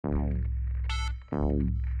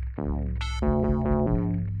Welcome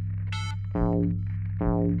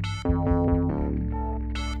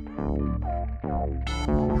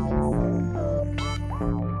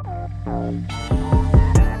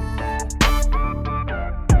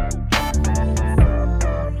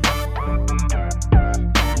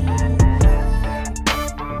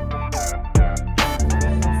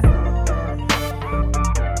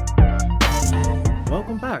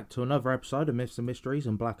back to another episode of Myths and Mysteries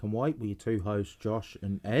in Black and White with your two hosts, Josh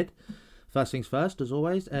and Ed. First things first, as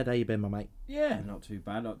always, Ed, how you been, my mate? Yeah, not too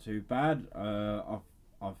bad. I've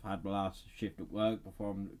had my last shift at work before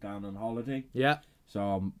I'm down on holiday. Yeah. So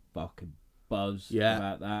I'm fucking buzzed Yeah.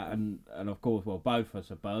 about that. And of course, well, both of us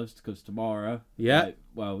are buzzed because tomorrow... Yeah.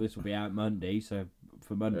 This will be out Monday, so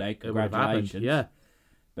for Monday, It would have happened, congratulations. yeah.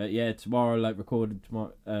 But yeah, tomorrow, recorded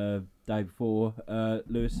tomorrow, day before,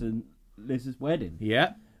 Lewis and Liz's wedding.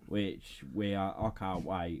 Yeah. Which I can't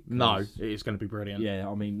wait. No, it's going to be brilliant. Yeah,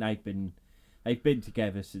 I mean, they've been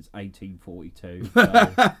together since 1842. So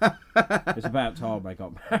it's about time they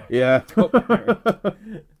got married. Yeah. As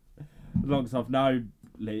long as I've known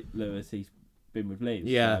Lewis, he's been with Liz.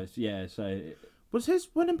 Yeah. So Was his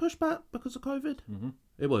wedding pushed back because of COVID? Mm-hmm.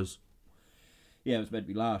 It was. Yeah, it was meant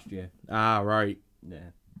to be last year. Ah, right. Yeah.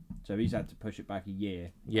 So he's had to push it back a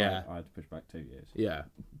year. Yeah. I had to push back 2 years. Yeah.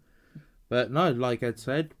 But no, like Ed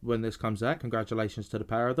said, when this comes out, congratulations to the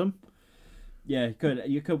pair of them. Yeah,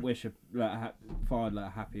 you could wish find a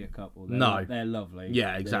happier couple. They're lovely.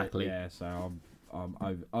 Yeah, exactly. So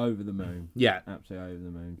I'm over the moon. Yeah, absolutely over the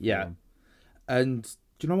moon. Yeah, and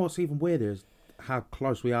do you know what's even weirder is how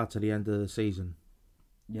close we are to the end of the season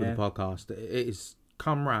with the podcast. It's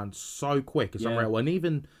come round so quick. It's unreal. And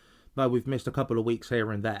even though we've missed a couple of weeks here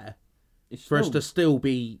and there, us to still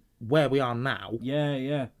be where we are now.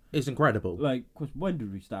 Yeah. It's incredible. Because when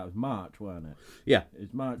did we start? It was March, wasn't it? Yeah. It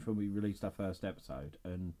was March when we released our first episode,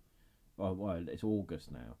 and it's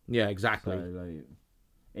August now. Yeah, exactly. So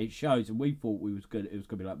it shows, and we thought it was going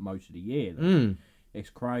to be like most of the year. It's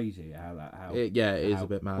crazy it is a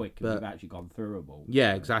bit mad. Quick, but we've actually gone through it all.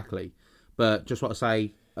 Yeah, exactly. But just want to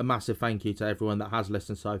say a massive thank you to everyone that has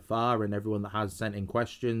listened so far, and everyone that has sent in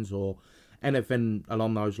questions or anything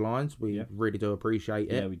along those lines. We really do appreciate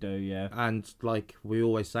it. Yeah, we do, yeah. And like we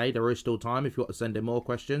always say, there is still time if you want to send in more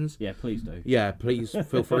questions. Yeah, please do. Yeah, please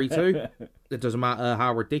feel free to. It doesn't matter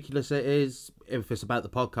how ridiculous it is, if it's about the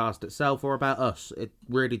podcast itself or about us. It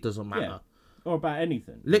really doesn't matter. Yeah. Or about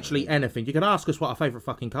anything. Literally anything. You can ask us what our favourite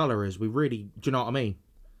fucking colour is. Do you know what I mean?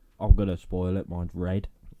 I'm going to spoil it. Mine's red.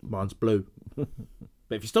 Mine's blue.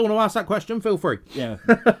 But if you still want to ask that question, feel free. Yeah.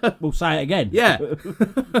 We'll say it again. Yeah.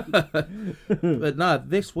 But no,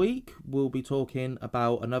 this week we'll be talking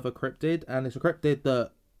about another cryptid, and it's a cryptid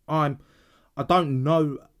that I don't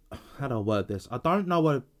know, how do I word this? I don't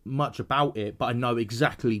know much about it, but I know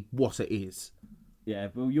exactly what it is. Yeah,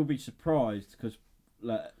 well, you'll be surprised because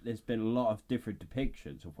there's been a lot of different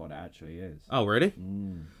depictions of what it actually is. Oh, really?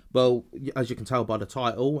 Well, as you can tell by the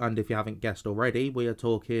title, and if you haven't guessed already, we are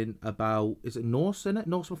talking about, is it Norse in it?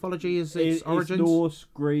 Norse mythology is its origins? It's Norse,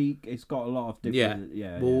 Greek, it's got a lot of different...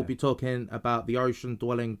 We'll be talking about the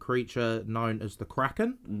ocean-dwelling creature known as the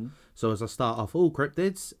Kraken. So as I start off all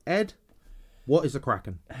cryptids, Ed, what is a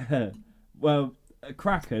Kraken? Well, a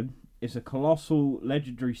Kraken is a colossal,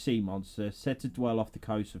 legendary sea monster said to dwell off the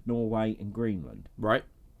coast of Norway and Greenland. Right.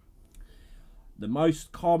 The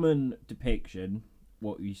most common depiction,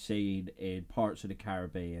 what you've seen in Pirates of the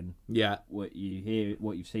Caribbean, what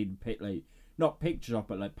you've seen, not pictures of,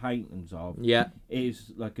 but paintings of,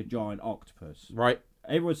 is like a giant octopus. Right.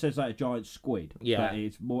 Everyone says like a giant squid. Yeah. But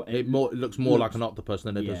it's more. It looks more like an octopus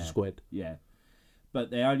than it does a squid. Yeah. But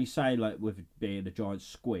they only say with it being a giant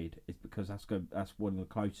squid, it's because that's one of the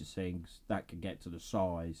closest things that can get to the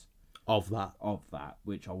size of that,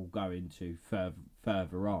 which I will go into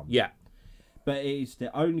further on. Yeah. But it is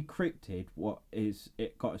the only cryptid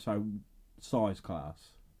it got its own size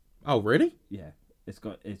class. Oh, really? Yeah. It's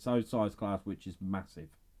got its own size class, which is massive.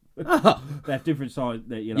 Oh. They have different size,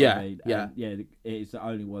 what I mean? Yeah. And it is the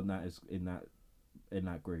only one that is in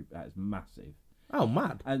that group that is massive. Oh,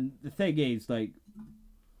 mad. And the thing is,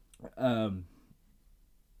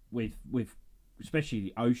 with especially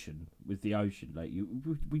the ocean,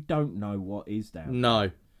 we don't know what is down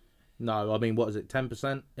there. No. I mean, what is it,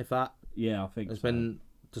 10%, if that? Yeah, I think it's been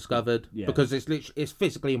discovered. Yeah. Because it's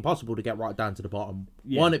physically impossible to get right down to the bottom.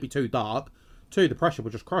 Yeah. One, it'd be too dark. Two, the pressure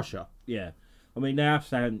would just crush you. Yeah. I mean, they have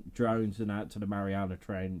sent drones and out to the Mariana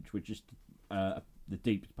Trench, which is the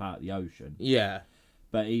deepest part of the ocean. Yeah.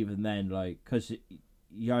 But even then, because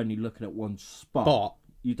you're only looking at one spot,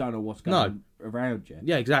 you don't know what's going on around you.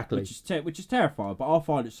 Yeah, exactly. Which is terrifying, but I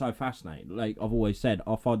find it so fascinating. Like I've always said,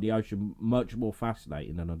 I find the ocean much more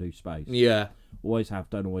fascinating than I do space. Yeah. Always have,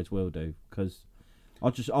 don't always will do, because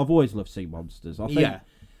I've always loved sea monsters. I think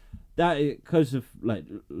that because of like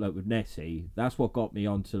with Nessie, that's what got me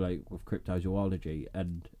onto like with cryptozoology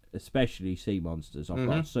and especially sea monsters. I've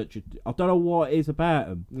got I don't know what it is about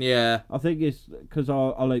them. Yeah. I think it's because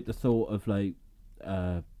I like the thought of like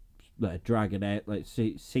a dragonette, like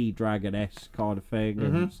sea dragon-esque kind of thing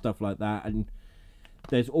and stuff like that. And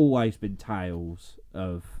there's always been tales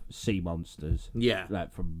of sea monsters. Yeah.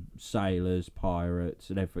 Like from sailors, pirates,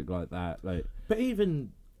 and everything like that. Like, but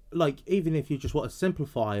even if you just want to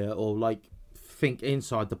simplify it or like think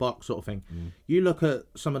inside the box sort of thing, you look at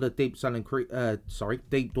some of the deep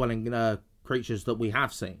dwelling creatures that we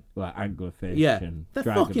have seen, like anglerfish. Yeah, they're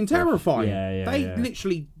fucking terrifying. They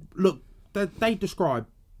literally look. They describe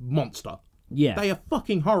monster. Yeah, they are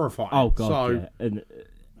fucking horrifying. Oh god. So, and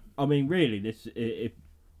I mean, really,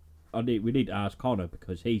 we need to ask Connor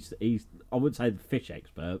because he's I wouldn't say the fish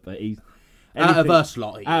expert, but he's out of us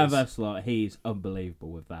lot. He's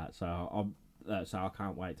unbelievable with that. So I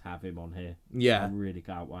can't wait to have him on here. Yeah, I really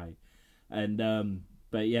can't wait. And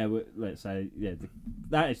but yeah, let's say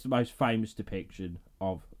that is the most famous depiction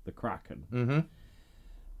of the Kraken. Mm-hmm.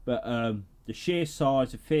 But the sheer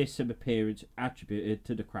size and fearsome appearance attributed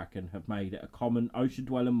to the Kraken have made it a common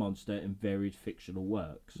ocean-dwelling monster in various fictional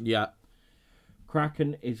works. Yeah.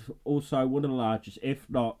 Kraken is also one of the largest, if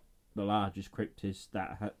not the largest, cryptids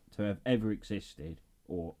that to have ever existed,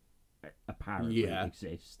 or apparently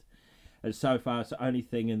exist. And so far, it's the only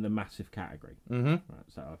thing in the massive category. Mm-hmm. Right,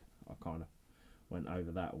 so I kind of went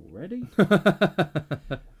over that already.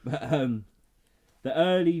 But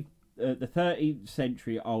the 13th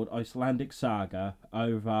century old Icelandic saga,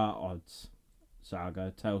 Over Odds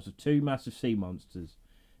saga, tells of two massive sea monsters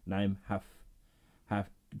named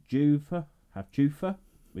Hafjufa,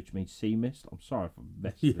 which means sea mist. I'm sorry if I'm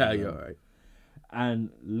messing Yeah, you're right. And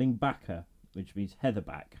Lyngbakka, which means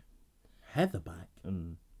heatherback. Heatherback?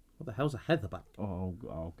 What the hell's a heatherback? Oh,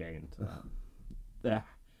 I'll get into that. The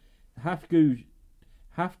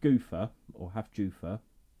Hafgufa, or Hafjufa,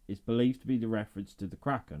 is believed to be the reference to the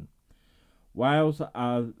Kraken. Whales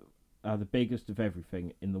are the biggest of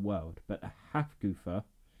everything in the world, but a Hafgufa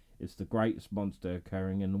is the greatest monster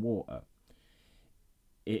occurring in the water.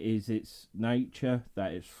 It is its nature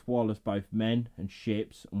that it swallows both men and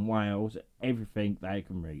ships and whales, everything they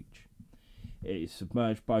can reach. It is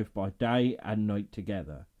submerged both by day and night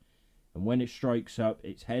together, and when it strikes up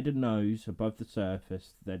its head and nose above the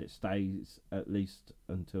surface, then it stays at least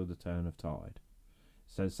until the turn of tide.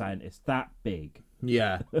 So saying it's that big.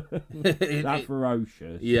 Yeah. That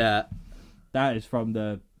ferocious. Yeah. That is from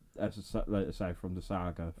the, let's say, from the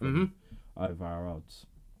saga, from Over Our Odds.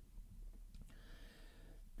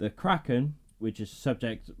 The Kraken, which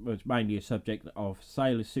was mainly a subject of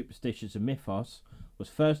sailor superstitions and mythos, was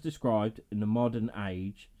first described in the modern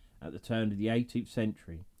age at the turn of the 18th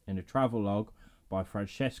century in a travelogue by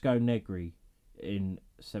Francesco Negri in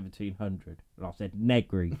 1700. And I said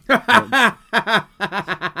Negri.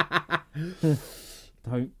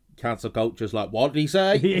 Don't. Cancel culture's like, what did he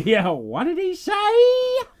say? Yeah, what did he say?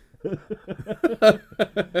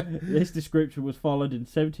 This description was followed in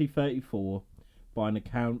 1734 by an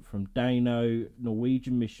account from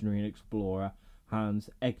Dano-Norwegian missionary and explorer Hans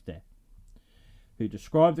Egde, who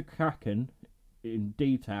described the Kraken in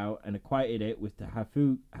detail and equated it with the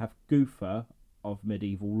Hafgufa of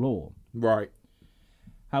medieval lore. Right.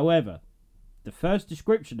 However, the first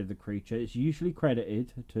description of the creature is usually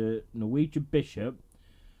credited to Norwegian bishop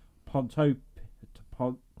Pontoppidan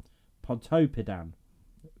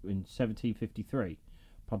in 1753.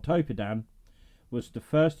 Pontoppidan was the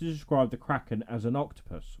first to describe the Kraken as an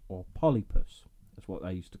octopus, or polypus, that's what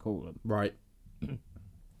they used to call them. Right.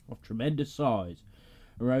 Of tremendous size,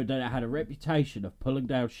 and wrote that it had a reputation of pulling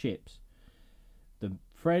down ships. The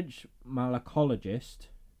French malacologist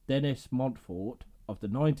Denis Montfort of the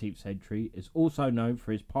 19th century is also known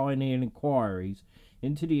for his pioneering inquiries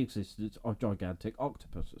into the existence of gigantic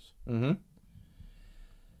octopuses. Mm-hmm.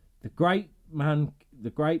 The great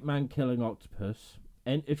man-killing octopus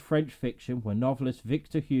entered French fiction when novelist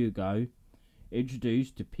Victor Hugo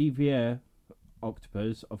introduced the Pievier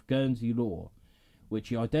octopus of Guernsey lore, which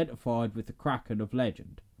he identified with the Kraken of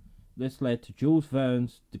legend. This led to Jules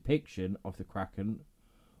Verne's depiction of the Kraken,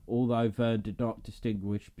 although Verne did not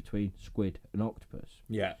distinguish between squid and octopus.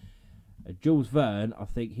 Yeah. Jules Verne, I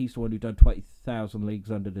think he's the one who done 20,000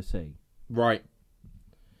 Leagues Under the Sea. Right.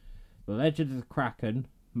 The legend of the Kraken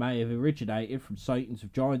may have originated from sightings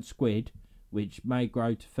of giant squid which may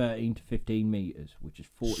grow to 13 to 15 metres, which is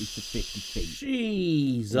 40 to 50 feet.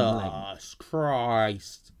 Jesus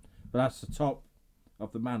Christ. But that's the top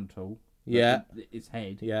of the mantle. Yeah. Its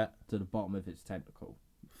head. Yeah. To the bottom of its tentacle.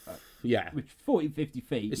 Yeah. Which 40, 50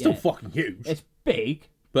 feet. It's still fucking huge. It's big.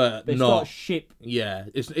 But it's not not ship. Yeah.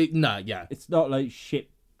 It's not like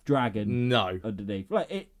ship dragon. No. Underneath.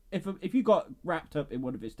 Like if you got wrapped up in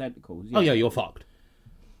one of its tentacles. Yeah. Oh yeah, you're fucked.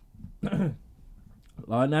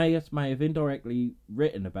 Linnaeus may have indirectly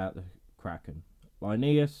written about the Kraken.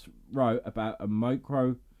 Linnaeus wrote about a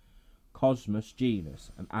microcosmos genus,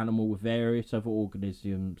 an animal with various other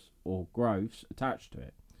organisms or growths attached to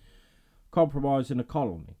it, comprising a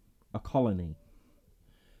colony.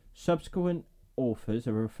 Subsequent authors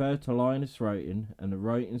have referred to Linnaeus' writing and the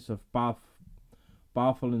writings of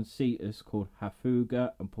Barthel and Cetus called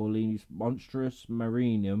Hafuga and Paulini's Monstrous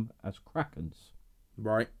Marinum as Krakens.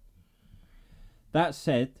 Right. That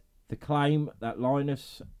said, the claim that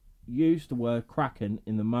Linnaeus used the word Kraken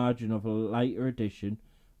in the margin of a later edition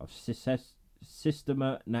of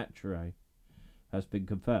Systema Naturae has been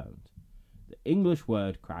confirmed. The English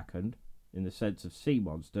word Kraken, in the sense of sea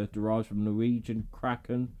monster, derives from Norwegian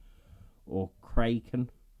Kraken or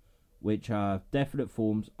Kraken, which are definite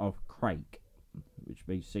forms of crake, which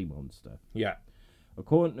means sea monster. Yeah.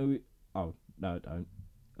 According to... Oh, no, don't.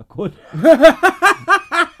 According...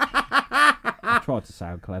 I tried to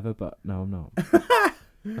sound clever, but no, I'm not.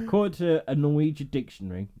 According to a Norwegian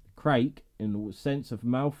dictionary, crake, in the sense of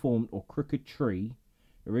malformed or crooked tree,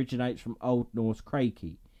 originates from Old Norse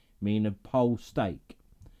kraki, meaning pole stake,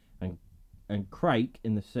 and crake,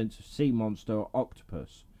 in the sense of sea monster or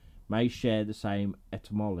octopus, may share the same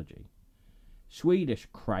etymology. Swedish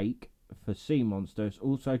crake for sea monster is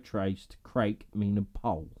also traced to crake, meaning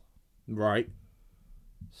pole. Right.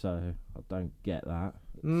 So I don't get that.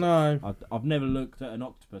 No. I've never looked at an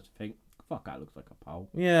octopus and think, fuck, that looks like a pole.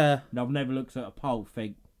 Yeah. And I've never looked at a pole and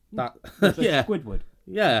think, that looks like yeah. Squidward.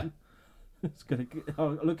 Yeah. It's gonna.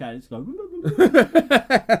 I'll look at it. It's going.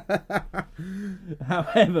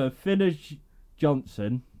 However, Finner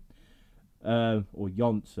Johnson, or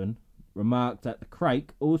Johnson, remarked that the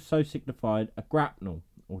crake also signified a grapnel,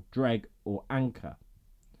 or dreg, or anchor,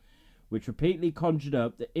 which repeatedly conjured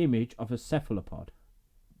up the image of a cephalopod,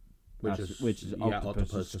 which is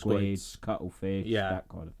octopus, squids, cuttlefish, that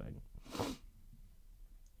kind of thing.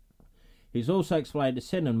 He's also explained a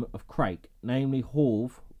synonym of crake, namely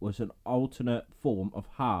Horv, was an alternate form of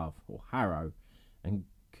harv or harrow, and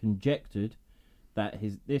conjectured that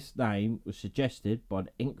this name was suggested by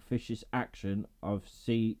the inkfish's action of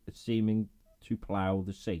seeming to plough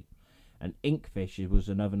the sea. And inkfish was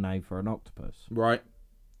another name for an octopus. Right.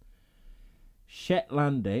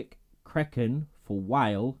 Shetlandic Kraken for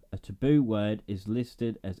whale, a taboo word, is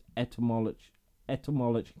listed as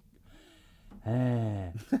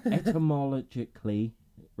etymologically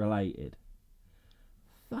related.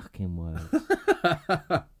 Fucking words.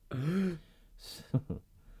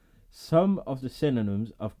 Some of the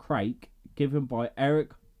synonyms of crake given by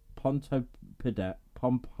Eric Pontoppidan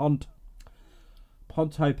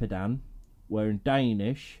were in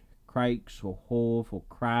Danish, crakes or horv or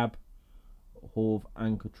crab, horv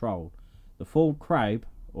and control. The full crab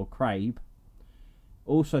or crabe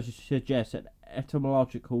also suggests an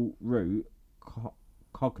etymological root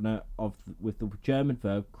cognate with the German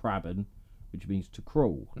verb krabben, which means to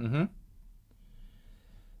crawl. Mm-hmm.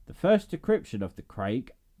 The first description of the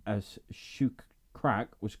crake as shucrack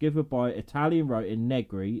was given by Italian writer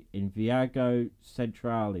Negri in Viaggio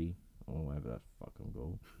Centrale, or whatever that's fucking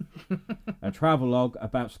called, a travelogue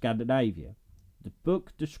about Scandinavia. The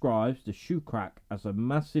book describes the shucrack as a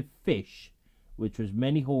massive fish which was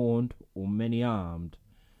many-horned or many-armed.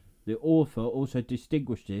 The author also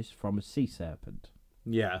distinguished this from a sea serpent.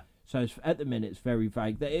 Yeah. So at the minute it's very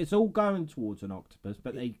vague. It's all going towards an octopus,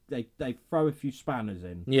 but they throw a few spanners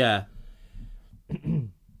in. Yeah. The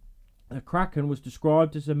Kraken was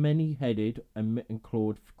described as a many-headed and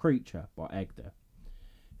clawed creature by Egder,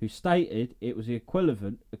 who stated it was the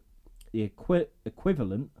equivalent. I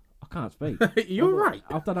can't speak. You're right.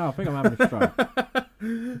 I don't know. I think I'm having a stroke.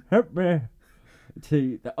 Help me.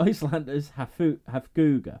 To the Icelanders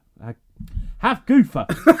Hafguga.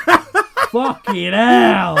 Fucking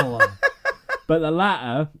hell! But the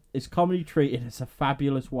latter is commonly treated as a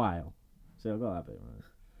fabulous whale. So I've got that bit right.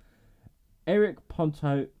 Eric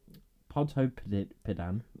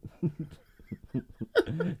Pontoppidan,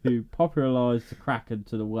 who popularised the Kraken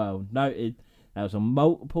to the world, noted that it was a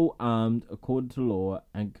multiple armed according to law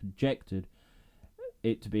and conjectured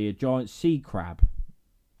it to be a giant sea crab,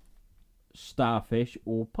 starfish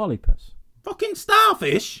or polypus. Fucking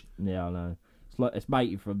starfish? Yeah, I know. It's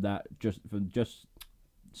matey from just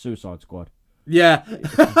Suicide Squad. Yeah.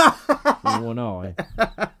 One eye.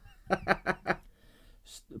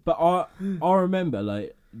 But I remember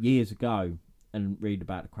like years ago and read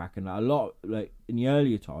about the Kraken. A lot like in the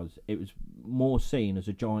earlier times, it was more seen as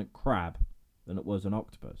a giant crab than it was an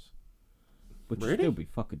octopus, which would still be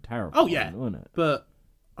fucking terrifying. Oh yeah, wouldn't it? But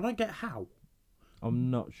I don't get how. I'm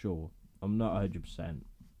not sure. I'm not 100%.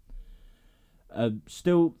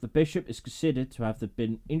 Still, the bishop is considered to have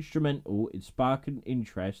been instrumental in sparking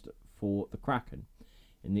interest for the Kraken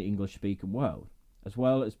in the English-speaking world, as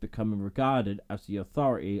well as becoming regarded as the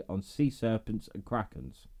authority on sea serpents and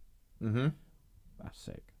krakens. Mm-hmm. That's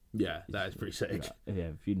sick. Yeah, that is pretty sick.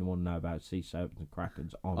 Yeah, if you want to know about sea serpents and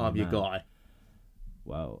krakens, I'm your guy.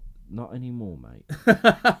 Well, not anymore, mate.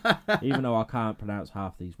 Even though I can't pronounce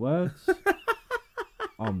half these words,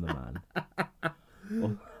 I'm the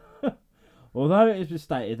man. Although it has been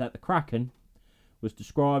stated that the Kraken was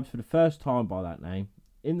described for the first time by that name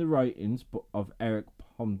in the writings of Eric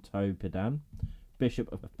Pontoppidan,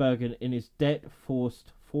 Bishop of Bergen, in his Det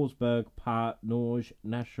Forsberg par Norge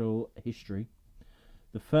Natural History,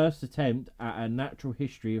 the first attempt at a natural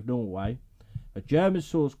history of Norway, a German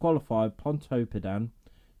source qualified Pontoppidan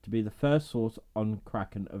to be the first source on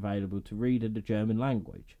Kraken available to read in the German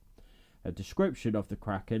language. A description of the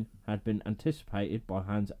Kraken had been anticipated by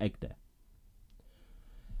Hans Egde.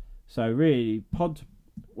 So really,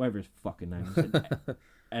 whatever his fucking name is,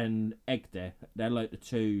 and Egde, they're like the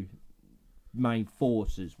two main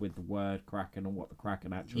forces with the word Kraken and what the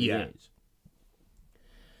Kraken actually is.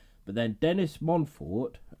 But then Dennis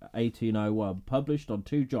Montfort, 1801, published on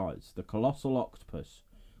two giants, the colossal octopus,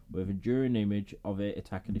 with an enduring image of it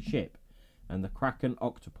attacking a ship, and the Kraken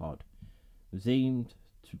octopod, deemed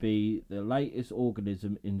to be the latest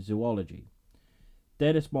organism in zoology.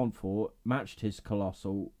 Dennis Montfort matched his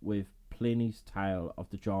colossal with Pliny's tale of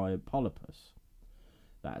the giant polypus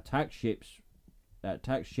that attacks ships,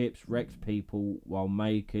 wrecks people while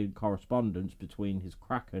making correspondence between his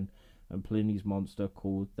Kraken and Pliny's monster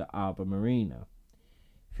called the Arbor Marina.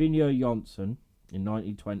 Finjo Jonsson in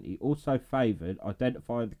 1920 also favoured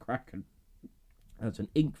identifying the Kraken as an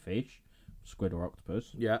inkfish, squid or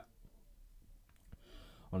octopus,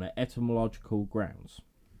 on etymological grounds.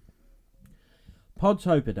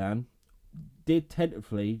 Pontoppidan did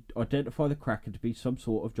tentatively identify the Kraken to be some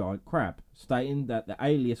sort of giant crab, stating that the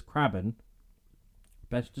alias Krabben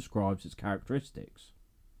best describes its characteristics.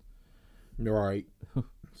 Right.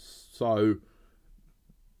 So,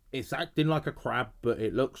 it's acting like a crab, but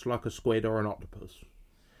it looks like a squid or an octopus.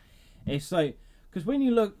 It's like, because when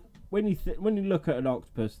you look at an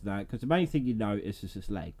octopus, because the main thing you notice is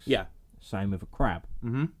its legs. Yeah. Same with a crab.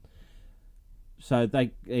 Mm-hmm. So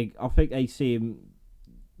I think they see him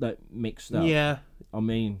like mixed up. Yeah. I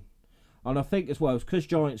mean, and I think as well, it's because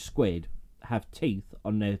giant squid have teeth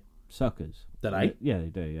on their suckers. Do they? Yeah, they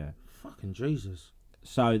do. Yeah. Fucking Jesus.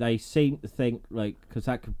 So they seem to think like, because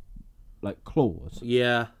that could, like claws.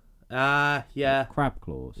 Yeah. Yeah. Like crab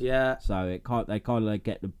claws. Yeah. So they kind of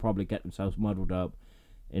probably get themselves muddled up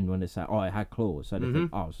in when they say, oh, it had claws. So they think,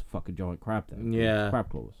 oh, it's a fucking giant crab then. Yeah. Crab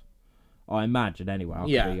claws. I imagine anyway. I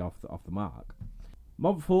could be off the mark.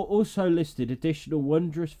 Montfort also listed additional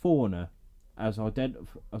wondrous fauna as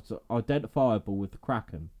identifiable with the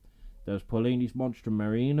Kraken. There was Paulini's Monstrum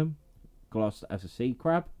Marinum, glossed as a sea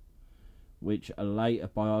crab, which a later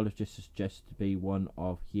biologist suggested to be one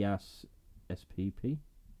of Hias SPP.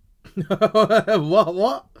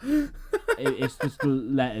 What? It's just the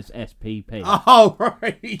letters SPP. Oh,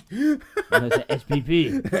 right. And it's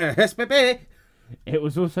SPP. SPP. It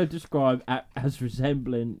was also described as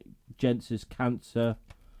resembling Jensen's Cancer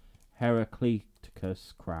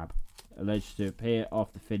Heracliticus crab, alleged to appear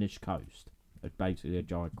off the Finnish coast. It's basically a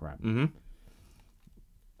giant crab. Mm-hmm.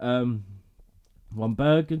 Von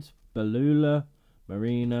Bergen's Belula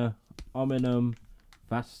Marina Ominum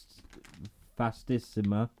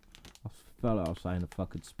Vastissima. I felt like I was saying a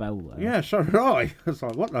fucking spell there. Yeah, so did I. It's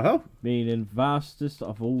like, what the hell? Meaning vastest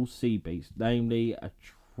of all sea beasts, namely a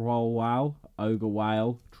troll whale, ogre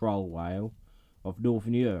whale, troll whale of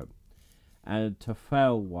Northern Europe, and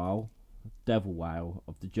Tafel whale, devil whale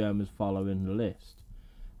of the Germans following the list.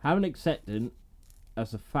 Having accepted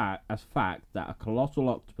as fact that a colossal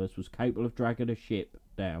octopus was capable of dragging a ship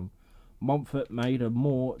down, Montfort made a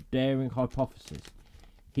more daring hypothesis.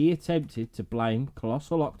 He attempted to blame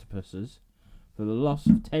colossal octopuses for the loss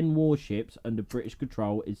of 10 warships under British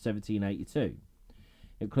control in 1782,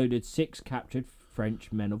 including 6 captured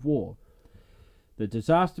French men of war. The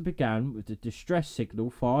disaster began with the distress signal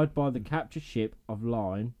fired by the captured ship of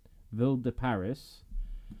line Ville de Paris,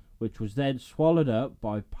 which was then swallowed up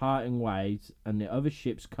by parting waves, and the other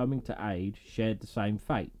ships coming to aid shared the same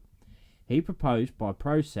fate. He proposed by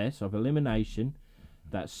process of elimination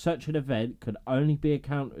that such an event could only be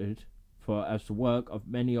accounted for as the work of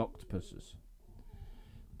many octopuses.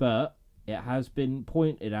 But it has been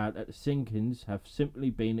pointed out that the sinkings have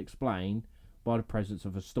simply been explained by the presence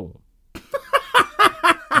of a storm.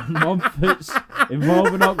 Monsters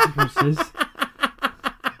involving octopuses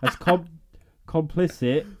as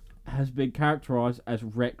complicit has been characterised as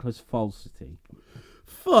reckless falsity.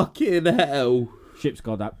 Fucking hell. Ship's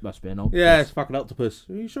god, that must be an octopus. Yeah, it's fucking octopus.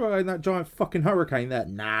 Are you sure it ain't that giant fucking hurricane there?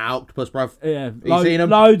 Nah, octopus, bruv. Yeah, you seen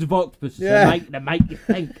them? Loads of octopuses. Yeah. They make you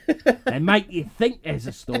think. They make you think there's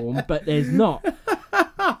a storm, but there's not.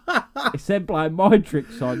 It's them playing mind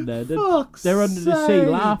tricks on there. They're under the sea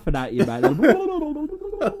laughing at you, man.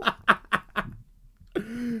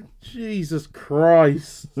 Jesus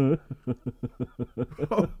Christ.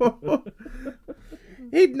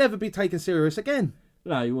 He'd never be taken serious again.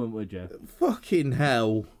 No, you wouldn't, would you? Fucking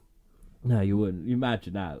hell. No, you wouldn't. You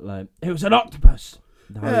imagine that. Like, it was an octopus.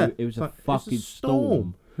 No, Yeah, it was a like, fucking it's a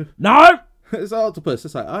storm. No! It's an octopus.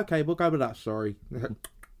 It's like, okay, we'll go with that, sorry.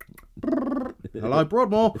 Hello,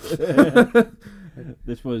 Broadmoor.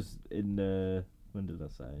 This was in, when did I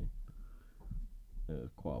say?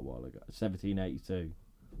 Quite a while ago. 1782.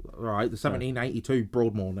 Alright, the 1782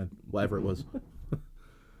 Broadmoor then. Whatever it was.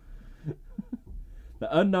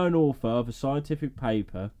 The unknown author of a scientific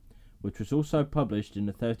paper, which was also published in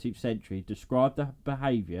the 13th century, described the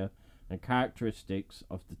behaviour and characteristics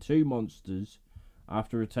of the two monsters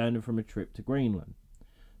after returning from a trip to Greenland.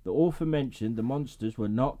 The author mentioned the monsters were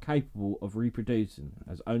not capable of reproducing,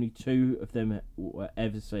 as only two of them were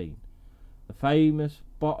ever seen. The famous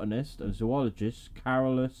botanist and zoologist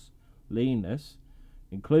Carolus Linnaeus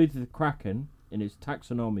included the Kraken in his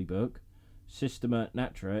taxonomy book, Systema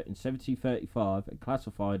Naturae, in 1735 and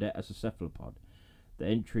classified it as a cephalopod. The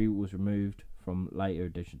entry was removed from later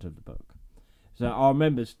editions of the book. So I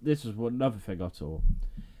remember this was another thing I saw.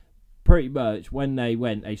 Pretty much when they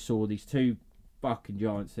went, they saw these two fucking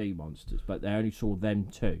giant sea monsters, but they only saw them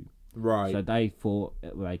two. Right. So they thought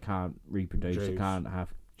they can't reproduce, they can't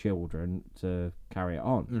have children to carry it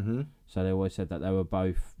on. Mm-hmm. So they always said that they were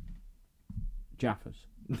both Jaffas.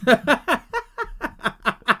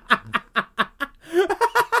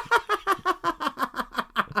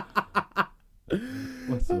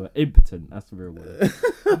 What's the word? Impotent, that's the real word.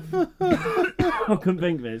 I couldn't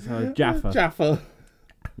think of it, so Jaffa. Jaffa.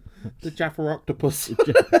 The Jaffa octopus.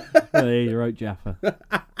 There you wrote Jaffa.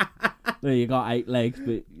 There you got 8 legs,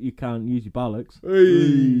 but you can't use your bollocks.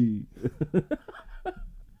 Hey.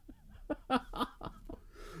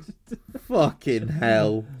 Fucking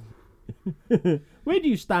hell. Where do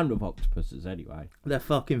you stand with octopuses anyway? They're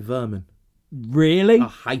fucking vermin. Really? I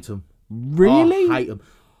hate them. Really? I hate them.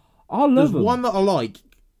 I love There's them. one that I like,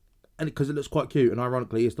 and because it looks quite cute, and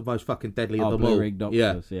ironically, it's the most fucking deadly of them all. Blue-ringed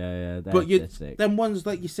octopus. Yeah. But they're sick. them ones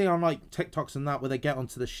that you see on like TikToks and that, where they get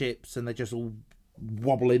onto the ships and they're just all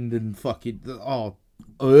wobbling and fucking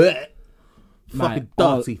fucking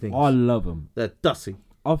dirty things. I love them. They're dusty.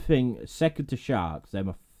 I think second to sharks, they're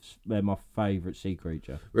my favourite sea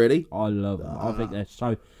creature. Really? I love them. I think they're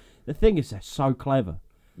so. The thing is, they're so clever.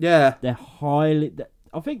 Yeah. They're highly.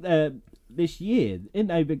 I think they're this year, ain't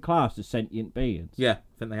they been classed as sentient beings? Yeah,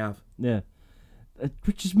 I think they have. Yeah,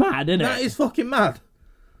 which is mad, isn't it? That is fucking mad.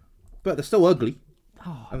 But they're still ugly.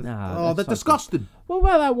 Oh, they're so disgusting. What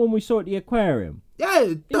about that one we saw at the aquarium?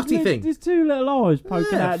 Yeah, dirty thing. There's 2 little eyes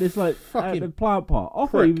poking out this like out the plant pot. I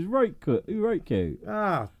thought he was right cute.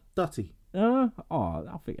 Ah, dirty. I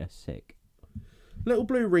think they're sick. Little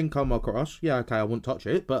blue ring come across. Yeah, okay, I wouldn't touch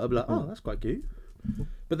it, but I'd be like, oh, that's quite cute.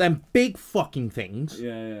 But then big fucking things.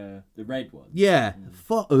 Yeah, the red ones. Yeah,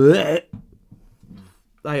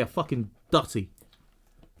 they are fucking dirty.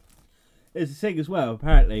 There's a thing as well.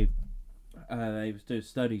 Apparently, they was doing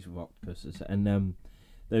studies with octopuses, and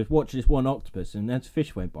they was watching this one octopus, and as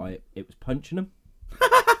fish went by, it was punching them.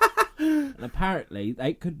 And apparently,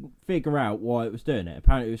 they couldn't figure out why it was doing it.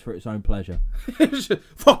 Apparently, it was for its own pleasure.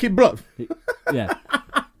 Fucking blood. Yeah.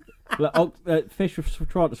 Fish was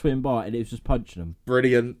trying to swim by, and it was just punching them.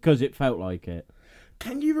 Brilliant. Because it felt like it.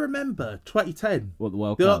 Can you remember 2010? What, the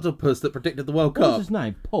World Cup? Cup? The octopus that predicted the World Cup. What was his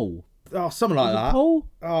name? Paul? Oh, something like that. Paul?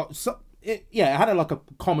 Oh, it had like a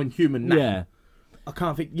common human name. Yeah. I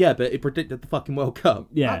can't think. Yeah, but it predicted the fucking World Cup.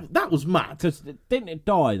 Yeah. That was mad. Because didn't it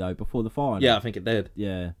die, though, before the final? Yeah, I think it did.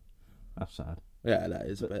 Yeah. That's sad. Yeah, that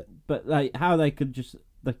is a bit. But how they could just...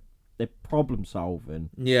 they're problem solving.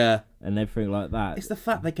 Yeah. And everything like that. It's the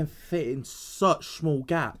fact they can fit in such small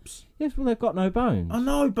gaps. Yes, well, they've got no bones. I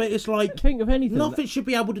know, but it's like... Think of anything. Nothing should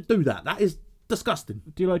be able to do that. That is disgusting.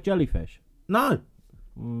 Do you like jellyfish? No.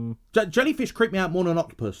 Jellyfish creep me out more than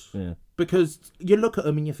octopus. Yeah. Because you look at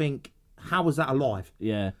them and you think, how is that alive?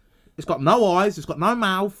 Yeah. It's got no eyes. It's got no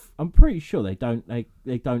mouth. I'm pretty sure they don't.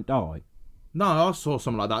 They don't die. No, I saw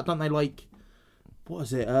something like that. Don't they like? What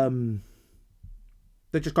is it?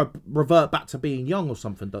 They just revert back to being young or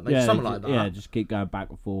something, don't they? Yeah, something like that. Yeah, just keep going back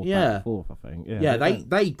and forth. Yeah. Back and forth, I think. Yeah,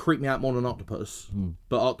 they creep me out more than octopus.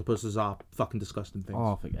 But octopuses are fucking disgusting things.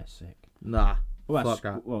 Oh, I think they're sick. Nah. Well, fuck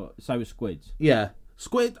that. Well, so are squids. Yeah,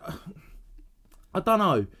 squid. I don't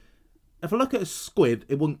know. If I look at a squid,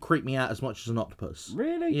 it wouldn't creep me out as much as an octopus.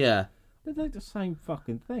 Really? Yeah. They're like the same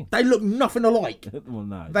fucking thing. They look nothing alike. Well,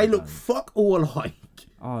 no. They look fuck all alike.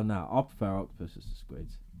 Oh, no. I prefer octopuses to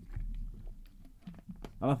squids.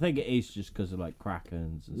 And I think it is just because of, like,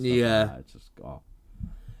 Krakens and stuff like that. It's just,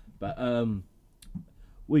 But,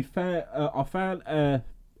 we found... I found...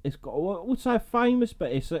 it's got... I would say famous,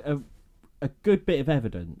 but it's a good bit of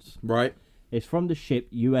evidence. Right. It's from the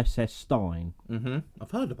ship USS Stein. Mm-hmm.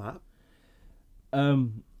 I've heard of that.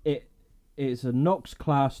 It's a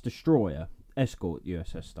Knox-class destroyer, escort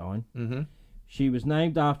USS Stein. Mm-hmm. She was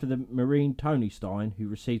named after the Marine Tony Stein, who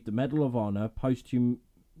received the Medal of Honor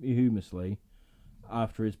posthumously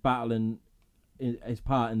after his part in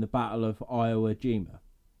the Battle of Iwo Jima.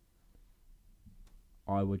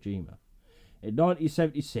 In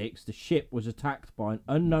 1976, the ship was attacked by an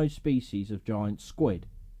unknown species of giant squid.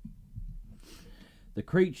 The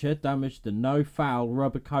creature damaged the no-foul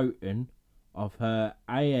rubber coating of her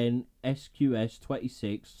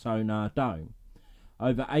AN/SQS-26 sonar dome.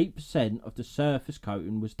 Over 8% of the surface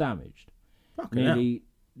coating was damaged.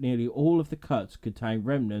 Nearly all of the cuts contain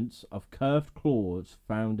remnants of curved claws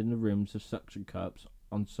found in the rims of suction cups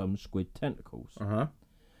on some squid tentacles. Uh-huh.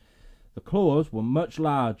 The claws were much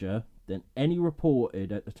larger than any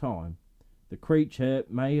reported at the time. The creature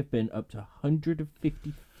may have been up to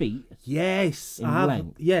 150 feet in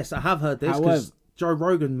length. Yes, I have heard this because Joe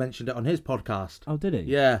Rogan mentioned it on his podcast. Oh, did he?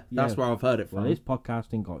 Yeah, that's where I've heard it from. Well, his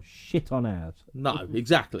podcasting got shit on ours. No,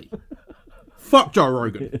 exactly. Fuck Joe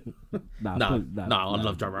Rogan. No, I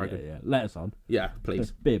love Joe Rogan. Yeah. Let us on. Yeah,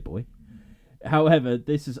 please. Beer boy. However,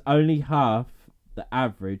 this is only half the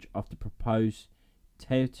average of the proposed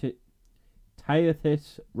Teothis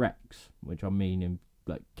rex, which I mean in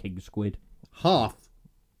like king squid. Half.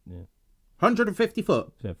 Yeah. 150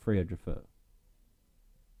 foot. So 300 foot.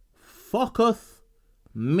 Fucketh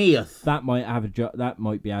meeth. That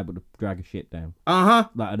might be able to drag a ship down. Uh-huh.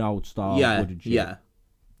 Like an old style wooden ship. Yeah.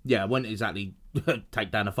 Yeah, wouldn't exactly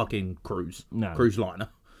take down a fucking cruise liner.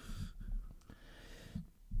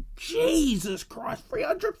 Jesus Christ,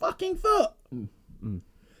 300 fucking foot.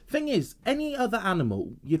 Thing is, any other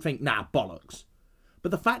animal, you'd think, nah, bollocks. But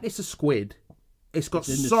the fact it's a squid, it's got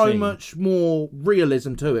so much more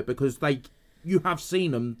realism to it because you have seen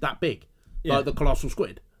them that big. Yeah. Like the colossal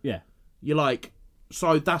squid. Yeah. You're like,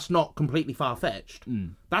 so that's not completely far-fetched.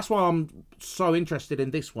 That's why I'm so interested in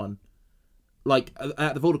this one. Like,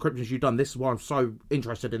 out of all the cryptids you've done, this is why I'm so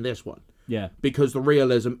interested in this one. Yeah. Because the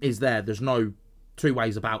realism is there. There's no two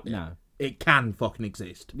ways about it. No. It can fucking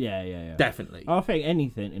exist. Yeah. Definitely. I think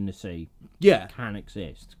anything in the sea can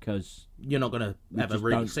exist because... You're not going to ever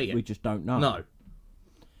really see it. We just don't know. No.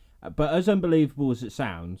 But as unbelievable as it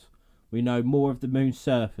sounds, we know more of the moon's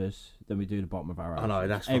surface than we do the bottom of our ocean. I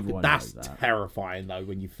know, that's terrifying, though,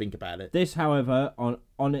 when you think about it. This, however,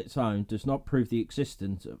 on its own, does not prove the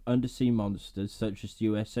existence of undersea monsters such as the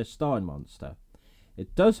USS Stein monster.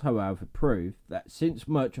 It does, however, prove that since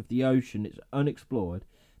much of the ocean is unexplored,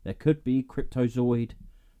 there could be cryptozoid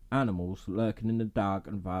animals lurking in the dark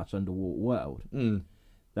and vast underwater world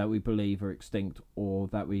that we believe are extinct or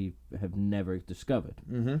that we have never discovered.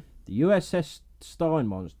 Mm-hmm. The USS Stein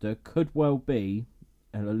monster could well be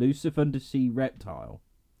an elusive undersea reptile.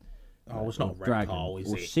 Oh, it's not a reptile,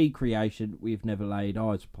 is it? Or sea creation we've never laid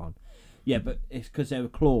eyes upon. Yeah, but it's because there were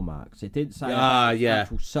claw marks. It didn't say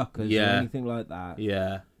actual suckers or anything like that.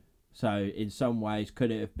 Yeah. So, in some ways,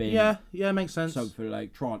 could it have been... Yeah, makes sense. Something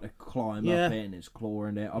like trying to climb up it and it's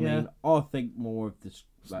clawing it. I mean, I think more of this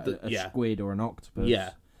a squid or an octopus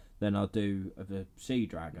than I do of a sea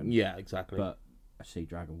dragon. Yeah, exactly. But a sea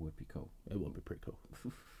dragon would be cool. It would be pretty cool.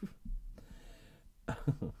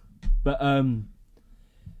 But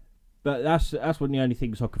that's one of the only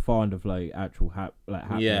things I could find of like actual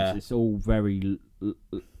happenings. Yeah. It's all very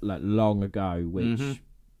like long ago,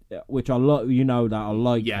 which I like. You know that I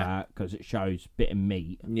like that because it shows bit of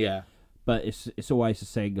meat. Yeah. But it's always a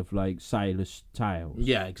thing of like sailors' tales.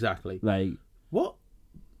 Yeah, exactly. Like what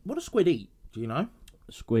do squid eat? Do you know?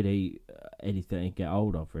 Squid eat anything they get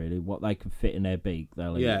hold of, really. What they can fit in their beak,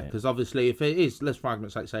 they'll eat it. Yeah, because obviously, if it is, let's for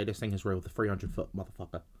argument's sake say this thing is real, the 300-foot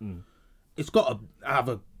motherfucker. It's got to have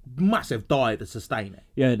a massive diet to sustain it.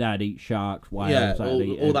 Yeah, they'd eat sharks, whales,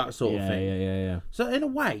 all that sort of thing. Yeah. So in a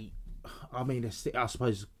way, I mean, I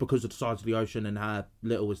suppose because of the size of the ocean and how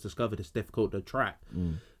little was discovered, it's difficult to track.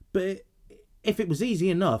 But if it was easy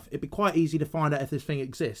enough, it'd be quite easy to find out if this thing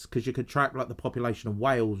exists, because you could track like the population of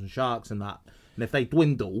whales and sharks and that. And if they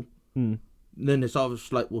dwindle, then it's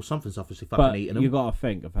obviously like, well, something's obviously fucking eating them. You got to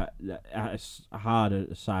think of that. It's harder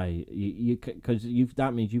to say, because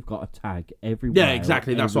that means you've got to tag every. Yeah,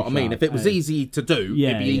 exactly. That's what I mean. If it was easy to do,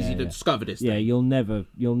 it'd be easy to discover this thing. Yeah, you'll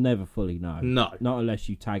never fully know. No, not unless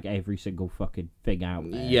you tag every single fucking thing out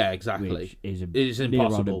there. Yeah, exactly. Which is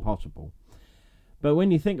impossible. But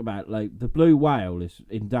when you think about it, like, the blue whale is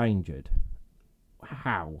endangered.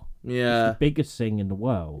 How? Yeah. It's the biggest thing in the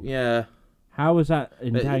world. Yeah. How is that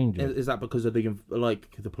endangered? Is that because of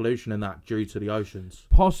the pollution and that due to the oceans?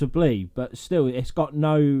 Possibly, but still, it's got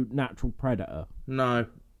no natural predator. No.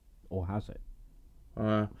 Or has it?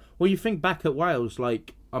 Well, you think back at whales,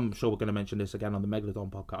 like, I'm sure we're going to mention this again on the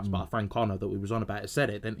Megalodon podcast, but our friend Connor that we was on about it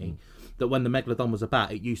said it, didn't he? That when the Megalodon was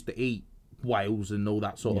about, it used to eat whales and all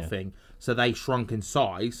that sort of thing. So they shrunk in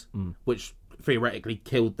size, which theoretically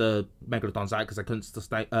killed the Megalodons out because they couldn't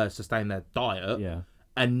sustain their diet. Yeah.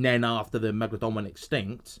 And then after the Megalodon went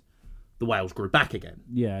extinct, the whales grew back again.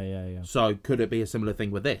 Yeah. So could it be a similar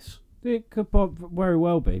thing with this? It could very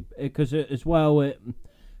well be, because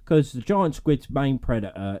the giant squid's main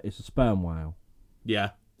predator is a sperm whale. Yeah.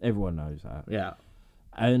 Everyone knows that. Yeah.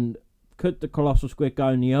 And could the colossal squid go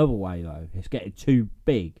in the other way, though? It's getting too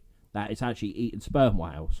big that it's actually eating sperm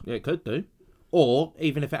whales. Yeah, it could do. Or,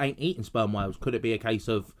 even if it ain't eating sperm whales, could it be a case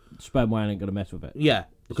of... Sperm whale ain't going to mess with it. Yeah,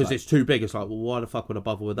 because it's too big. It's like, well, why the fuck would I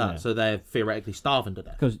bother with that? Yeah. So they're theoretically starving to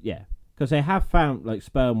death. Because they have found, like,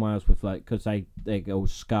 sperm whales with, like... Because they get all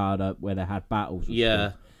scarred up where they had battles and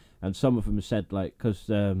stuff. And some of them have said, like... Because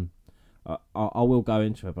I will go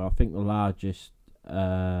into it, but I think the largest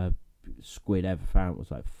squid ever found was,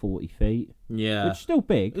 like, 40 feet. Yeah. Which is still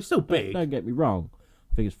big. It's still big. Don't get me wrong.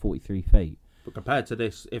 I think it's 43 feet. But compared to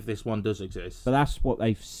this, if this one does exist... But that's what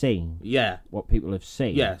they've seen. Yeah. What people have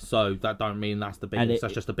seen. Yeah, so that don't mean that's the biggest.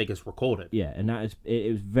 That's just the biggest recorded. Yeah, and that is...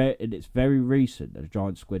 It's very recent that a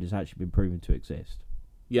giant squid has actually been proven to exist.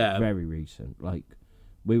 Yeah. Very recent. Like,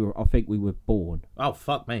 I think we were born. Oh,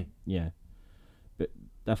 fuck me. Yeah. But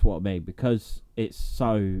that's what I mean, because it's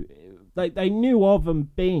so... They knew of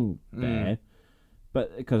them being there,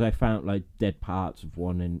 but because they found, like, dead parts of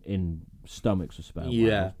one in stomachs of sperm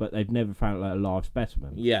whales, but they've never found, like, a live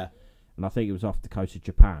specimen. Yeah. And I think it was off the coast of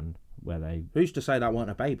Japan where they... Who's to say that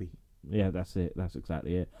weren't a baby? Yeah, that's it. That's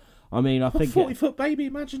exactly it. I mean, I think... 40-foot baby,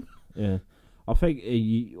 imagine. Yeah. I think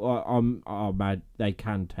man, they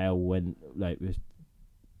can tell when, like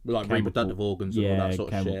reproductive organs and all that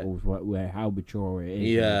sort of shit. Where how mature it is.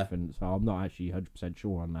 Yeah. And so I'm not actually 100%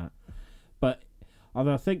 sure on that. But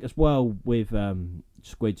I think as well with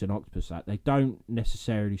squids and octopus that they don't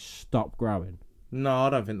necessarily stop growing. No, I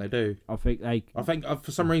don't think they do. I think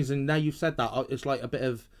for some reason, now you've said that, it's like a bit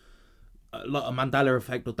of like a Mandela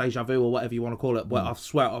effect or deja vu or whatever you want to call it. Where I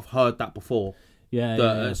swear I've heard that before. Yeah,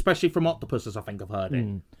 especially from octopuses, I think I've heard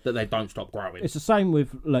it, that they don't stop growing. It's the same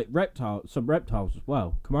with like some reptiles as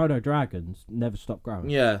well. Komodo dragons never stop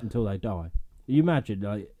growing until they die. You imagine,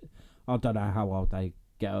 like, I don't know how old they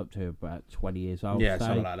get up to, about 20 years old. Yeah,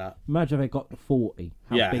 something like that. Imagine if they got to 40.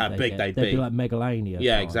 How big they'd be. They'd be like Megalania.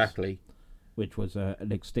 Yeah, size, exactly. Which was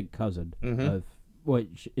an extinct cousin of,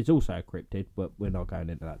 which is also a cryptid, but we're not going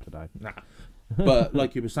into that today. Nah. But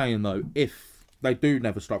like you were saying though, if they do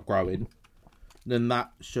never stop growing, then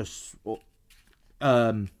that's just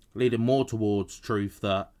leading more towards truth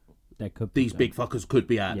that these big fuckers could